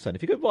 29%.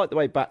 If you go right the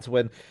way back to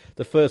when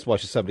the first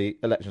Welsh Assembly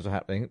elections were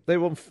happening, they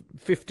were on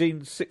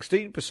 15,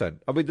 16%.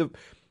 I mean, the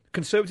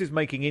Conservatives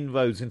making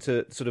inroads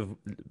into sort of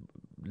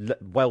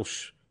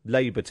Welsh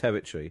Labour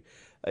territory.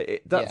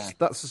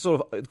 That's sort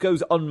of, it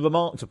goes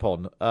unremarked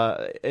upon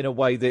in a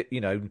way that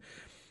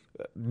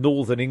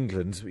Northern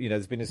England,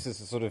 there's been this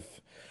sort of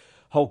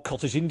whole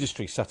cottage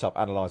industry set up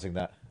analysing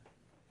that.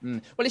 Well,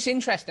 it's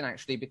interesting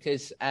actually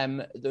because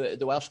the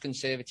Welsh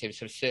Conservatives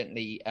have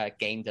certainly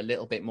gained a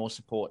little bit more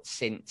support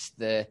since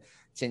the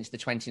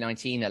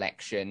 2019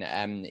 election.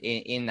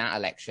 In that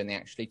election, they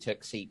actually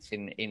took seats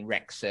in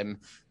Wrexham,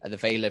 the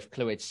Vale of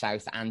Clwyd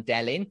South and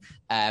Delyn.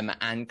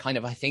 And kind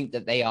of, I think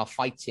that they are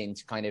fighting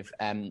to kind of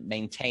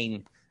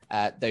maintain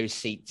those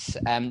seats.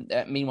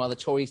 Meanwhile, the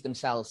Tories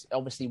themselves,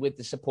 obviously with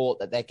the support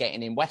that they're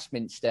getting in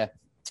Westminster,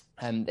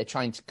 they're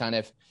trying to kind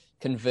of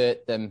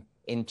convert them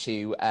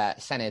into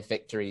Senedd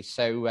victories.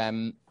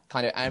 So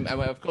kind of, and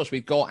of course,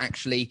 we've got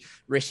actually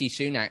Rishi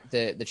Sunak,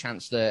 the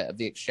Chancellor of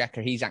the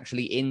Exchequer. He's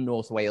actually in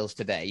North Wales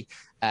today,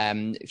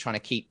 trying to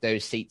keep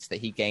those seats that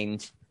he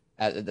gained,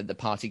 the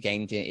party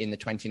gained in the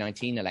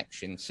 2019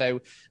 election.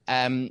 So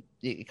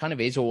it kind of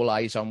is all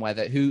eyes on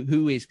whether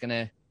who is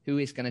going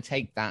to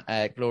take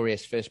that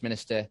glorious First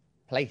Minister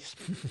place.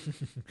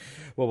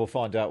 Well, we'll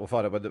find out. We'll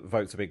find out when the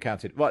votes have been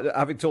counted. Right,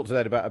 having talked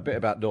today a bit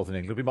about Northern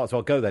England, we might as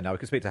well go there now. We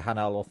can speak to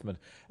Hannah Al-Othman,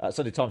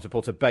 Sunday Times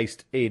reporter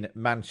based in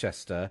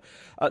Manchester.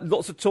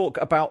 Lots of talk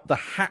about the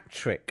hat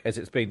trick, as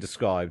it's been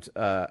described.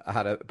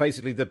 Hannah,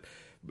 basically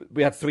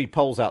we had 3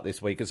 polls out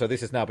this week, and so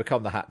this has now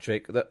become the hat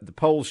trick. The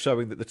polls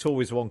showing that the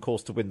Tories are on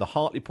course to win the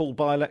Hartlepool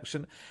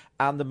by-election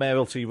and the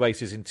mayoralty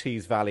races in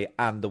Tees Valley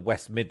and the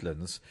West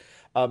Midlands.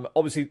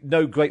 Obviously,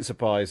 no great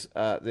surprise.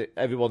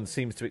 Everyone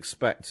seems to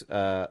expect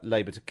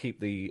Labour to keep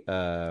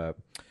the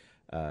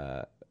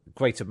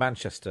Greater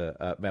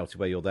Manchester mayoralty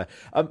where you're there.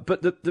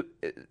 But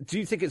do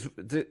you think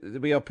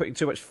we are putting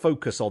too much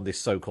focus on this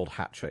so-called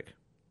hat trick?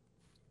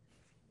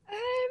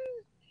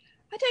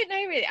 I don't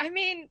know really. I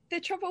mean, the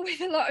trouble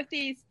with a lot of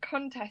these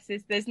contests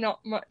is there's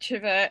not much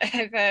of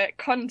a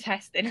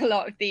contest in a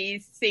lot of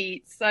these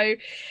seats. So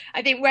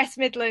I think West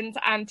Midlands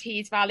and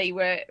Tees Valley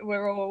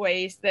were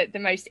always the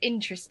most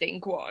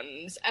interesting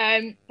ones.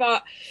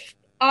 But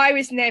I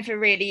was never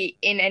really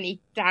in any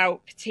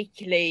doubt,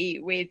 particularly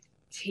with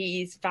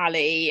Tees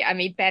Valley. I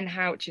mean, Ben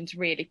Houchen's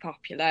really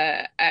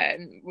popular.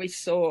 We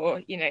saw,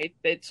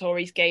 the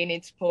Tories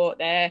gaining support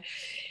there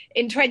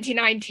in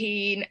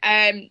 2019.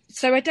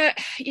 So I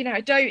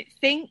don't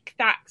think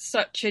that's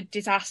such a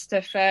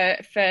disaster for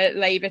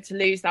Labour to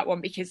lose that one,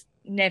 because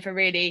never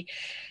really,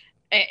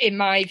 in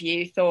my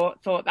view,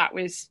 thought that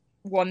was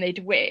one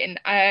they'd win.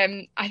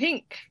 I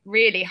think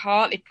really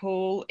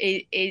Hartlepool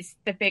is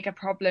the bigger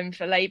problem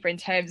for Labour in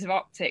terms of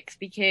optics,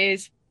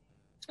 because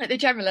at the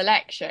general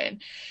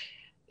election,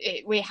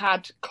 we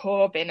had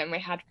Corbyn and we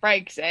had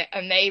Brexit,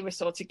 and they were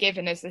sort of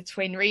given as the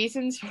twin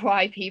reasons for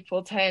why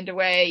people turned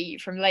away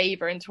from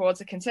Labour and towards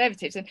the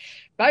Conservatives. And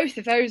both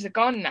of those are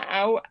gone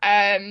now.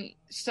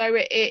 So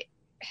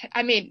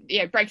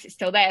Brexit's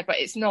still there, but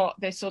it's not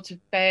the sort of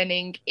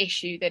burning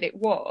issue that it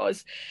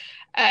was,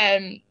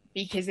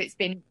 because it's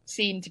been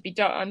seen to be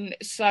done.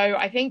 So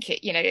I think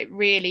it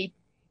really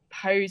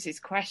poses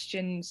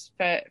questions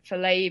for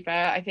Labour.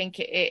 I think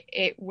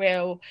it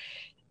will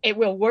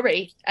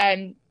worry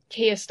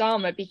Keir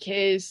Starmer,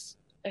 because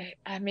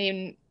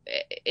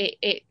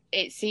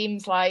it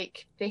seems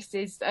like this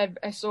is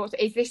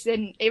is this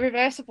an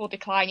irreversible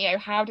decline?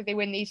 How do they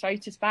win these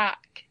voters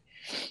back?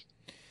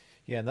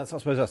 Yeah, and I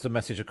suppose that's the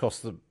message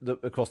across the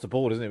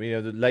board, isn't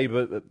it? The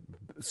Labour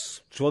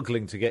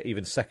struggling to get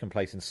even second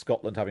place in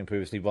Scotland, having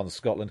previously won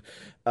Scotland.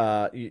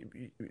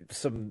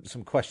 Some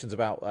questions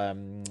about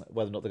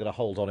whether or not they're going to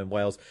hold on in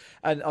Wales,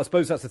 and I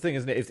suppose that's the thing,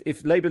 isn't it?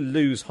 If Labour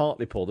lose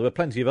Hartlepool, there are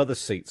plenty of other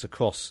seats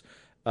across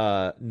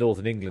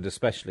Northern England,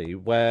 especially,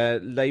 where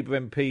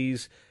Labour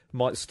MPs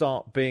might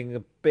start being a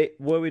bit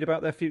worried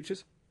about their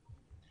futures.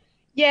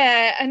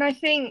 Yeah, and I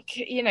think,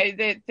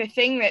 the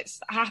thing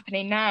that's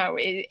happening now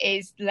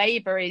is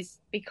Labour is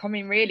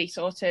becoming really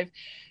sort of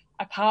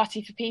a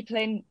party for people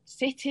in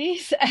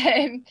cities,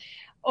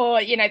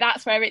 or,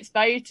 that's where its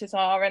voters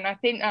are. And I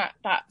think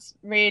that's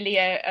really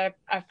a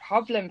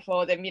problem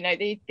for them.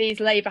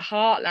 These Labour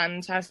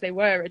heartlands, as they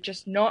were, are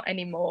just not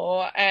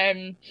anymore.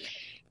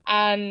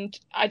 And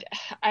I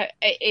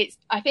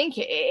think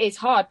it is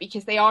hard,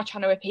 because they are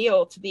trying to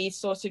appeal to these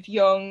sort of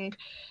young,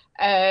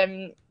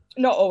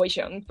 not always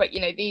young, but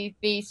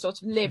these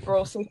sort of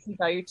liberal city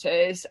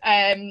voters,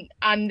 but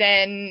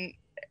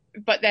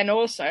then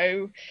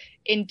also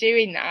in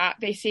doing that,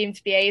 they seem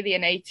to be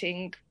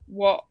alienating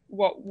what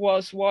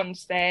was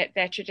once their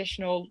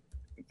traditional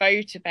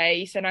voter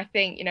base. And I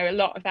think a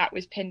lot of that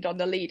was pinned on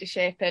the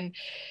leadership and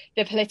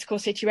the political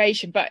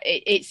situation, but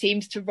it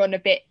seems to run a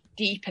bit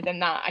deeper than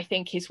that, I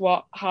think, is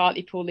what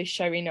Hartlepool is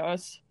showing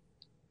us.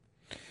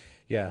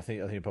 Yeah, I think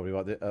you're probably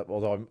right.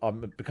 Although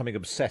I'm becoming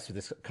obsessed with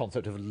this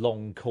concept of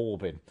long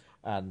Corbyn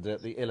and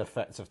the ill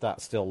effects of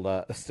that still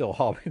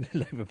harming the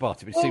Labour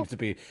Party, which seems to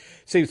be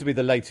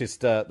the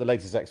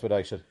latest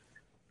explanation.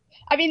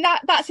 I mean,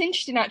 that's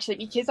interesting, actually,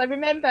 because I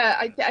remember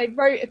I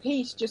wrote a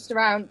piece just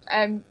around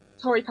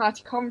Tory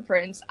party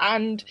conference,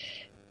 and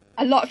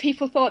a lot of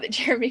people thought that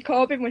Jeremy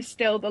Corbyn was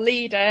still the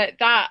leader.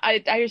 That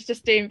I was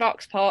just doing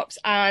Vox Pops,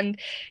 and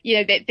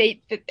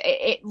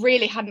it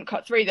really hadn't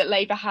cut through that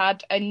Labour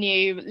had a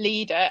new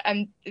leader,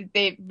 and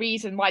the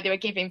reason why they were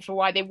giving for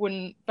why they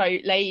wouldn't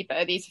vote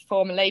Labour, these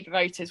former Labour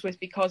voters, was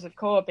because of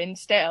Corbyn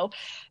still.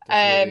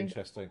 That's really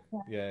interesting.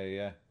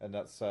 Yeah, and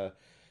that's.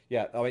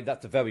 Yeah, I mean,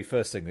 that's the very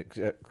first thing that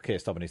Keir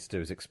Starmer needs to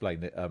do, is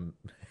explain that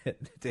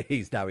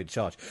he's now in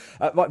charge.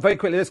 Right, very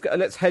quickly,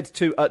 let's head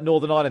to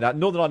Northern Ireland now.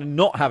 Northern Ireland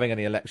not having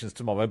any elections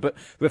tomorrow, but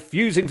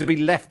refusing to be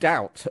left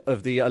out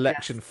of the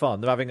election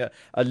fund. They're having a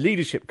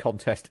leadership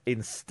contest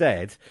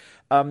instead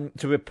to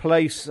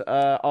replace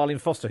Arlene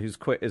Foster, who's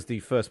quit as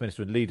the First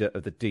Minister and leader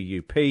of the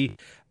DUP.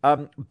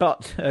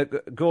 But,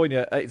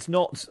 Goinia, it's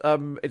not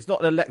an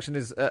election,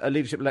 a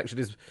leadership election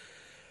is...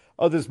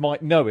 others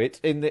might know it.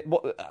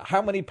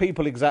 How many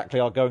people exactly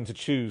are going to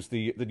choose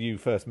the new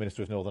First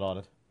Minister of Northern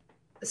Ireland?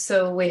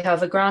 So we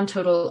have a grand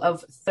total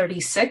of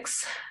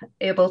 36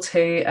 able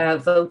to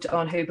vote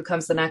on who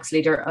becomes the next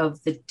leader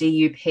of the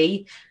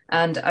DUP.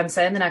 And I'm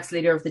saying the next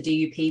leader of the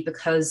DUP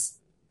because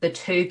the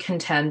two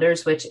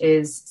contenders, which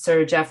is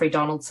Sir Geoffrey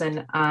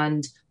Donaldson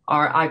and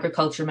our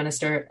Agriculture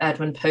Minister,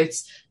 Edwin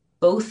Poots,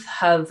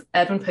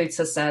 Edwin Poots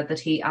has said that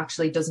he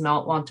actually does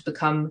not want to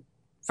become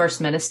First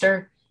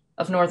Minister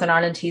of Northern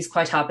Ireland. He's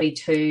quite happy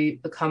to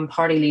become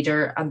party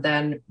leader and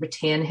then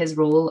retain his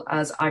role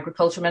as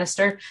Agriculture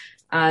Minister.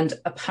 And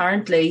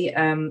apparently,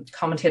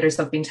 commentators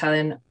have been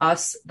telling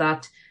us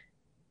that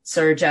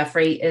Sir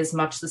Geoffrey is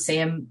much the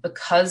same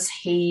because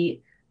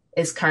he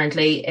is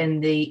currently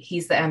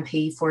he's the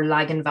MP for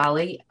Lagan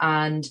Valley.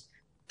 And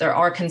there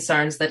are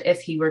concerns that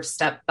if he were to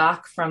step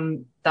back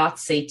from that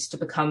seat to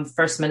become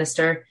First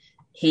Minister,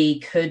 he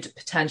could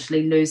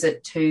potentially lose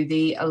it to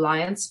the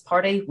Alliance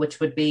Party,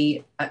 which would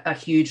be a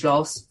huge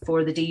loss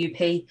for the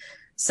DUP.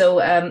 So,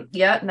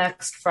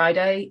 next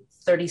Friday,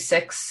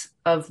 36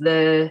 of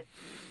the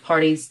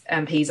party's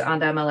MPs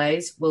and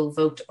MLAs will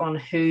vote on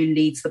who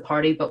leads the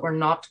party, but we're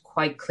not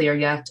quite clear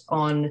yet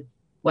on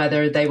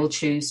whether they will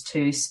choose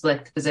to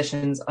split the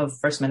positions of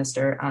First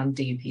Minister and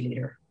DUP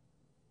leader.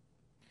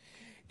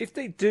 If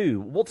they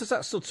do, what does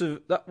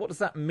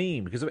that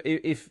mean? Because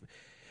if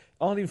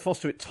Arlene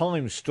Foster at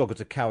times struggled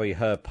to carry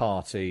her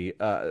party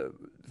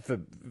for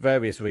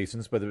various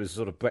reasons, whether it was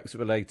sort of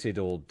Brexit-related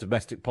or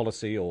domestic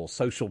policy or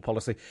social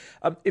policy.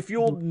 If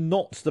you're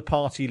not the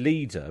party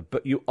leader,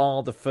 but you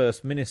are the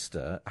First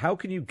Minister, how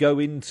can you go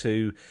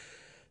into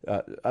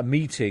a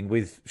meeting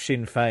with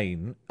Sinn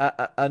Féin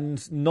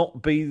and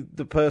not be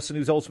the person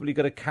who's ultimately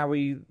going to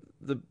carry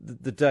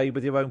the day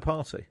with your own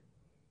party?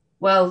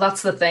 Well,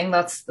 that's the thing.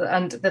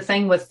 And the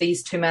thing with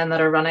these two men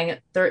that are running,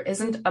 there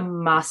isn't a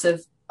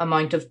massive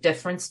amount of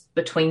difference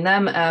between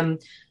them.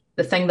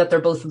 The thing that they're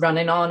both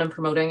running on and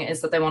promoting is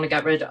that they want to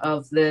get rid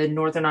of the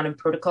Northern Ireland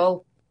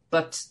Protocol,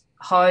 but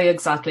how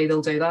exactly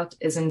they'll do that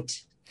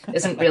isn't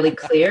really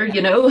clear.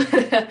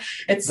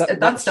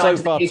 That's so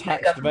far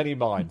taxed many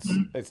minds.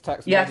 It's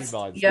taxed many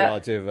minds. The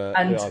idea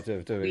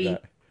of doing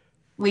that.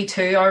 We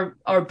too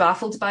are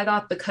baffled by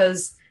that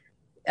because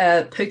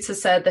Poots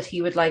has said that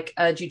he would like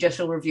a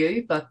judicial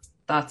review, but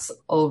that's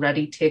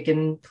already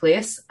taken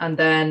place, and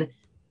then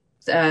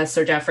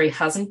Sir Geoffrey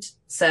hasn't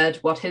said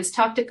what his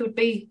tactic would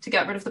be to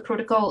get rid of the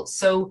protocol.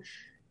 So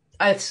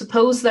I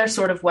suppose they're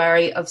sort of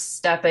wary of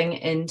stepping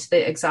into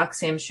the exact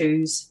same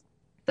shoes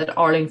that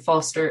Arlene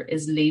Foster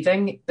is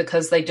leaving,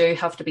 because they do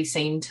have to be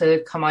seen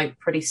to come out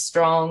pretty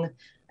strong.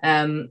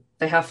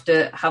 They have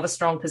to have a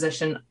strong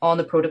position on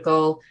the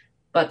protocol,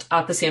 but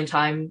at the same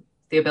time,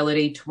 the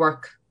ability to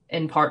work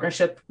in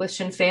partnership with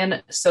Sinn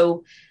Féin.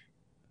 So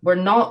we're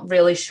not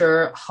really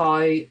sure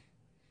how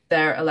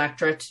their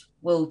electorate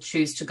will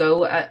choose to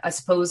go. I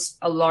suppose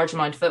a large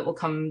amount of it will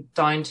come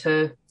down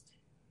to,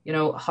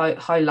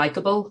 how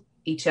likeable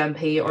each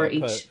MP or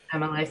each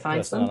MLA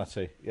finds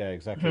personality. them. Yeah,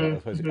 exactly.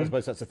 I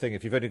suppose that's the thing.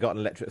 If you've only got an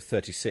electorate of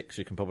 36,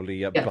 you can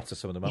probably butter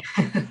some of them up.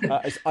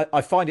 I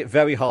find it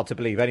very hard to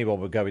believe anyone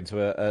would go into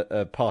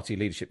a party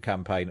leadership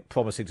campaign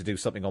promising to do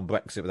something on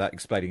Brexit without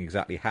explaining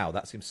exactly how.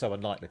 That seems so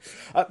unlikely.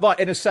 Right,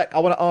 in a sec, I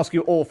want to ask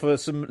you all for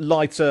some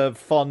lighter,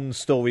 fun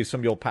stories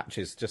from your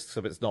patches, just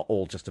so it's not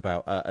all just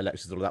about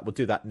elections and all that. We'll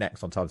do that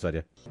next on Times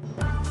Radio.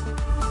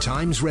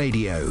 Times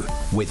Radio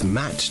with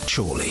Matt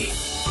Chorley.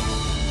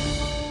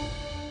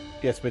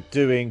 Yes, we're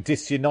doing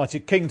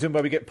Disunited Kingdom,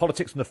 where we get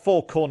politics from the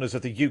four corners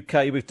of the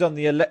UK. We've done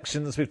the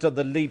elections, we've done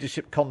the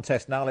leadership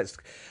contest. Now let's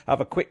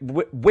have a quick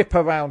whip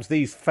around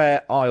these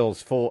fair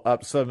isles for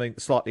something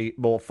slightly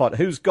more fun.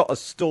 Who's got a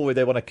story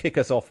they want to kick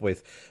us off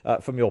with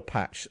from your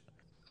patch?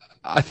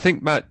 I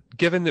think, Matt,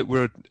 given that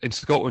we're in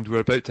Scotland, we're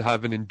about to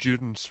have an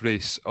endurance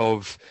race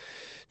of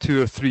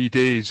 2 or 3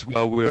 days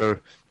while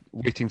we're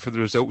waiting for the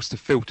results to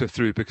filter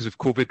through because of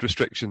COVID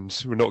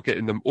restrictions. We're not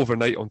getting them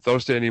overnight on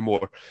Thursday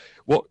anymore.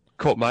 What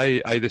caught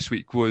my eye this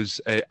week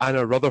was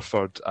Anna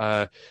Rutherford,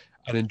 an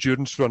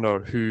endurance runner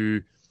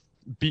who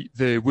beat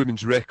the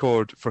women's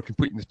record for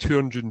completing the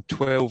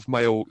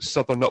 212-mile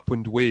Southern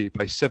Upland Way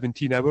by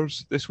 17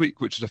 hours this week,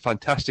 which is a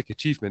fantastic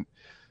achievement.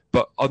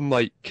 But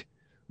unlike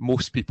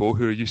most people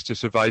who are used to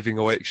surviving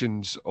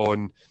elections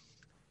on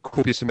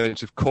copious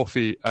amounts of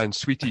coffee and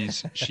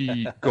sweeties,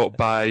 she got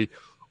by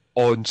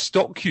on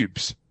stock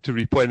cubes to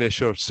replenish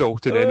her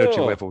salt and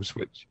energy levels,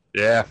 which,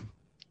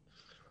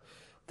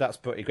 that's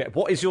pretty great.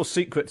 What is your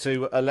secret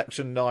to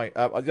election night?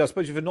 I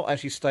suppose if you're not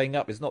actually staying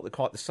up, it's not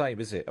quite the same,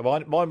 is it?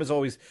 Mine was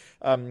always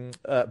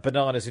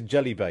bananas and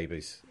jelly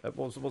babies.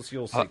 What's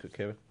your secret,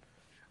 Kieran?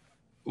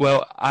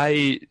 Well,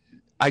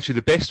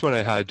 the best one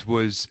I had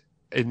was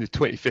in the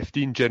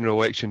 2015 general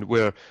election,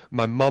 where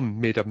my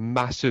mum made a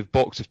massive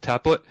box of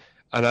tablet,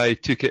 and I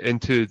took it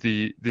into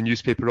the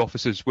newspaper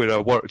offices where I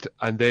worked,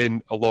 and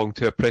then along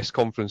to a press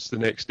conference the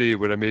next day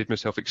where I made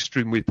myself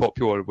extremely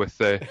popular with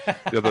the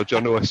other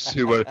journalists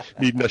who were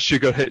needing a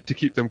sugar hit to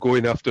keep them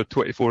going after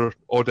 24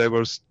 odd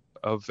hours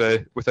of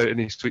without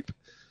any sleep.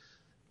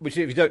 Which,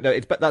 if you don't know,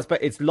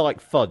 it's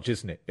like fudge,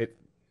 isn't it?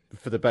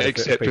 For the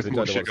benefit of people who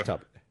don't know what's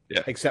tub.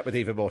 Yeah. Except with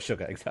even more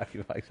sugar.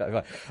 Exactly right.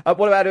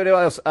 What about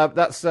anyone else?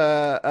 That's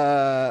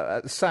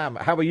Sam.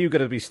 How are you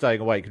going to be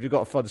staying awake? Have you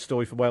got a fun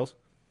story from Wales?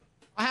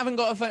 I haven't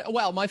got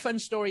well, my fun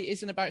story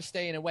isn't about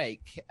staying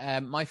awake.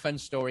 My fun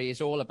story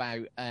is all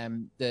about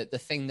the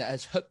thing that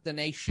has hooked the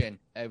nation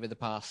over the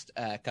past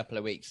couple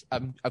of weeks.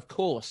 Of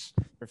course,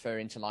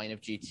 referring to Line of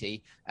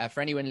Duty.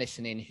 For anyone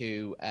listening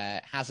who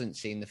hasn't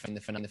seen the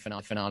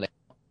finale,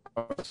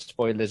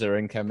 spoilers are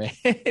incoming.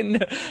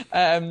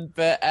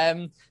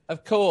 But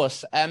of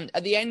course,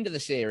 at the end of the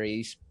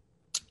series,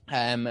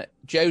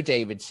 Jo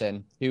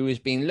Davidson, who has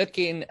been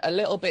looking a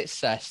little bit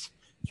sus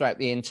throughout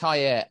the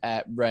entire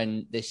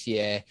run this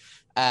year,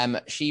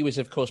 she was,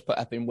 of course, put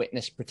up in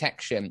witness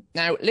protection.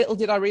 Now, little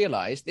did I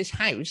realise, this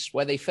house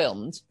where they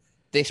filmed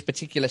this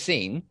particular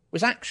scene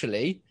was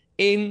actually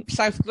in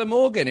South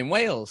Glamorgan in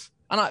Wales.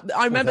 And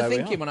I remember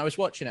thinking, when I was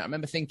watching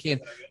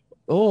it,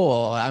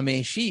 oh, I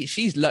mean,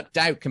 she's lucked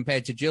out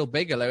compared to Jill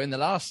Bigelow in the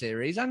last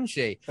series, hasn't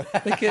she?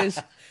 Because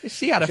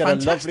she had a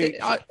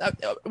fantastic...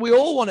 we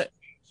all want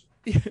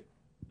to...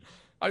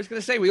 I was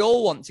going to say, we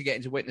all want to get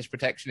into witness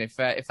protection if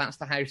that's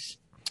the house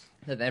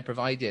that they're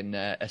providing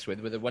us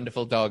with a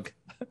wonderful dog.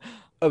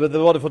 Oh, with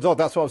the wonderful dog,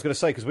 that's what I was going to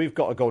say, because we've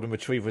got a golden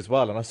retriever as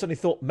well, and I suddenly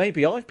thought,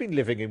 maybe I've been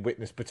living in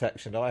witness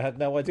protection. I had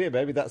no idea.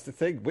 Maybe that's the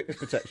thing. Witness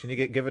protection, you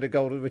get given a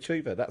golden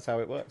retriever. That's how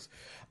it works.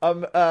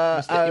 You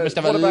must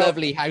have a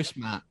lovely house,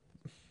 Matt.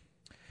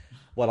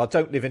 Well, I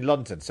don't live in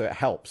London, so it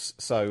helps.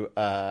 So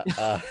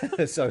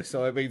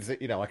so it means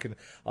that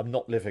I'm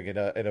not living in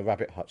a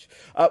rabbit hutch.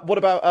 What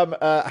about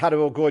Hannah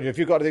or Gonya? Have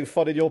you got anything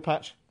fun in your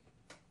patch?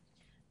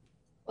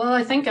 Well,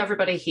 I think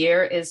everybody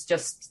here is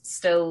just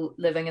still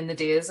living in the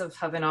days of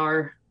having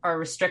our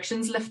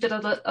restrictions lifted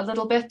a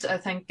little bit. I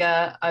think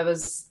I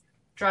was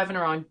driving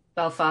around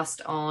Belfast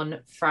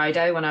on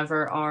Friday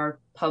whenever our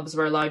pubs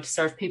were allowed to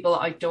serve people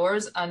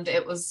outdoors, and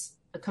it was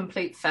a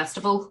complete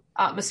festival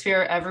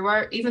atmosphere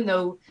everywhere, even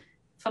though,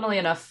 funnily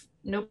enough,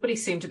 nobody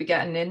seemed to be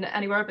getting in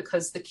anywhere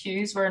because the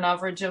queues were an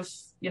average of,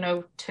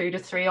 2 to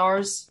 3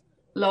 hours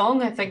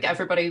long. I think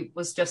everybody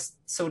was just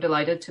so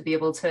delighted to be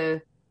able to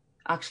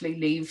actually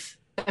leave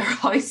their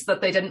house that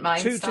they didn't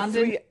mind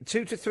standing.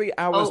 2 to 3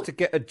 hours to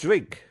get a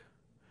drink?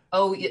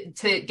 Oh,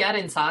 to get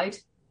inside.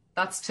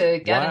 That's to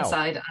get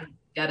inside and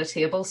get a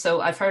table.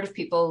 So I've heard of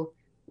people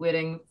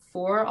waiting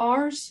 4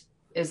 hours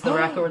is the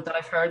record that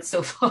I've heard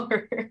so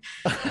far.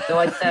 So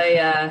I'd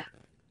say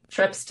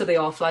trips to the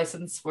off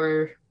license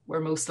were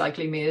most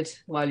likely made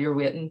while you're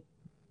waiting.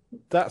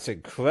 That's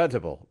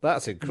incredible. I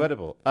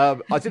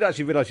didn't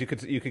actually realise you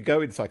could go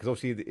inside, because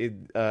obviously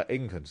in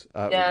England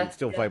it's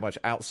still very much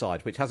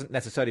outside, which hasn't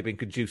necessarily been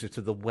conducive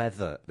to the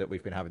weather that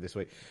we've been having this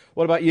week.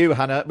 What about you,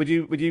 Hannah? Would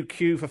you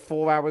queue for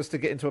 4 hours to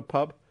get into a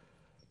pub?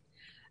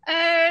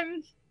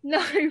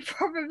 No,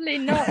 probably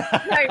not.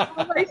 No,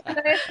 almost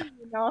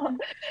certainly not.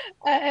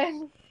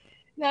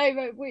 No,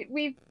 but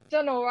we've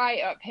done all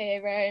right up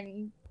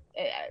here.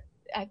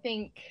 I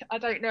think, I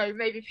don't know,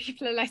 maybe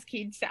people are less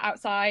keen to sit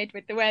outside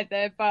with the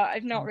weather, but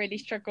I've not really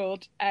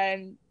struggled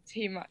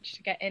too much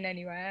to get in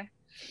anywhere.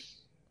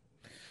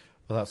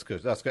 Well, that's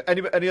good.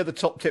 Any other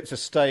top tips for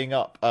staying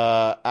up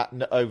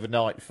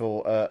overnight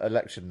for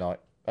election night?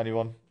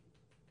 Anyone?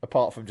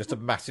 Apart from just a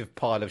massive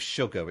pile of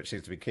sugar, which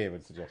seems to be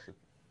Kieran's suggestion.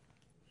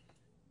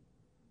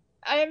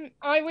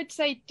 I would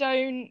say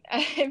don't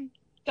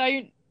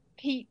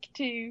peak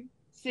too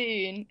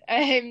soon.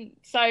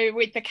 So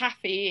with the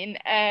caffeine,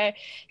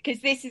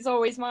 because this is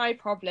always my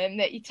problem,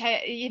 that you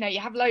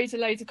have loads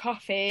of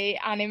coffee,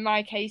 and in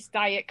my case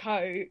Diet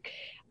Coke,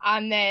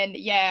 and then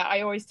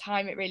I always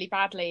time it really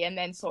badly and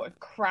then sort of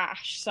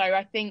crash. So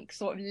I think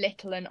sort of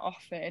little and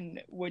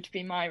often would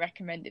be my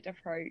recommended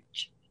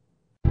approach.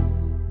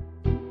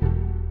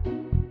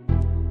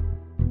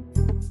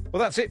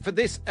 Well, that's it for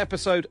this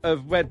episode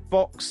of Red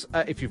Box.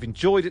 If you've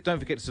enjoyed it, don't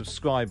forget to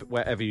subscribe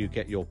wherever you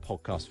get your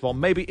podcast from.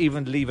 Maybe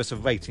even leave us a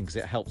rating, because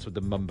it helps with the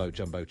mumbo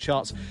jumbo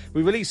charts.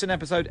 We release an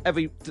episode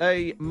every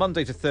day,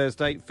 Monday to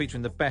Thursday,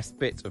 featuring the best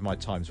bits of my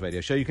Times Radio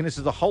show. You can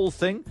listen to the whole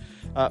thing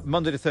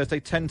Monday to Thursday,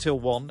 10 till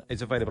 1.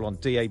 It's available on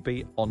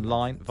DAB,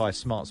 online, via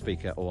smart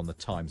speaker, or on the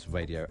Times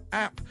Radio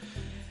app.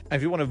 And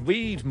if you want to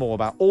read more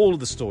about all of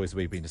the stories that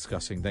we've been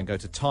discussing, then go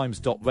to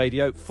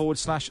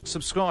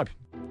times.radio/subscribe.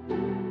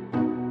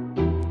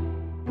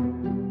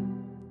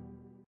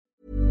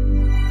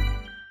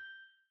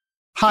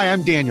 Hi,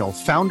 I'm Daniel,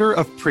 founder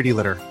of Pretty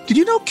Litter. Did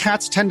you know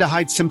cats tend to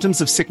hide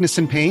symptoms of sickness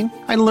and pain?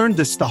 I learned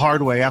this the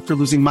hard way after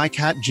losing my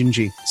cat,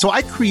 Gingy. So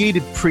I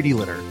created Pretty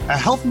Litter, a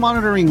health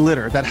monitoring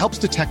litter that helps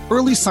detect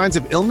early signs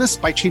of illness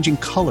by changing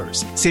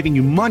colors, saving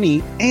you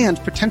money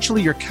and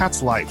potentially your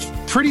cat's life.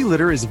 Pretty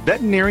Litter is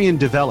veterinarian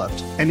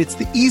developed, and it's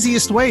the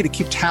easiest way to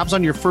keep tabs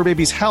on your fur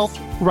baby's health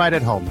right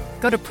at home.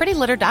 Go to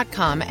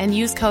prettylitter.com and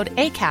use code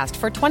ACAST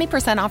for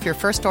 20% off your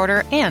first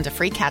order and a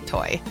free cat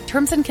toy.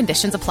 Terms and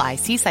conditions apply.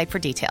 See site for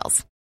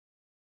details.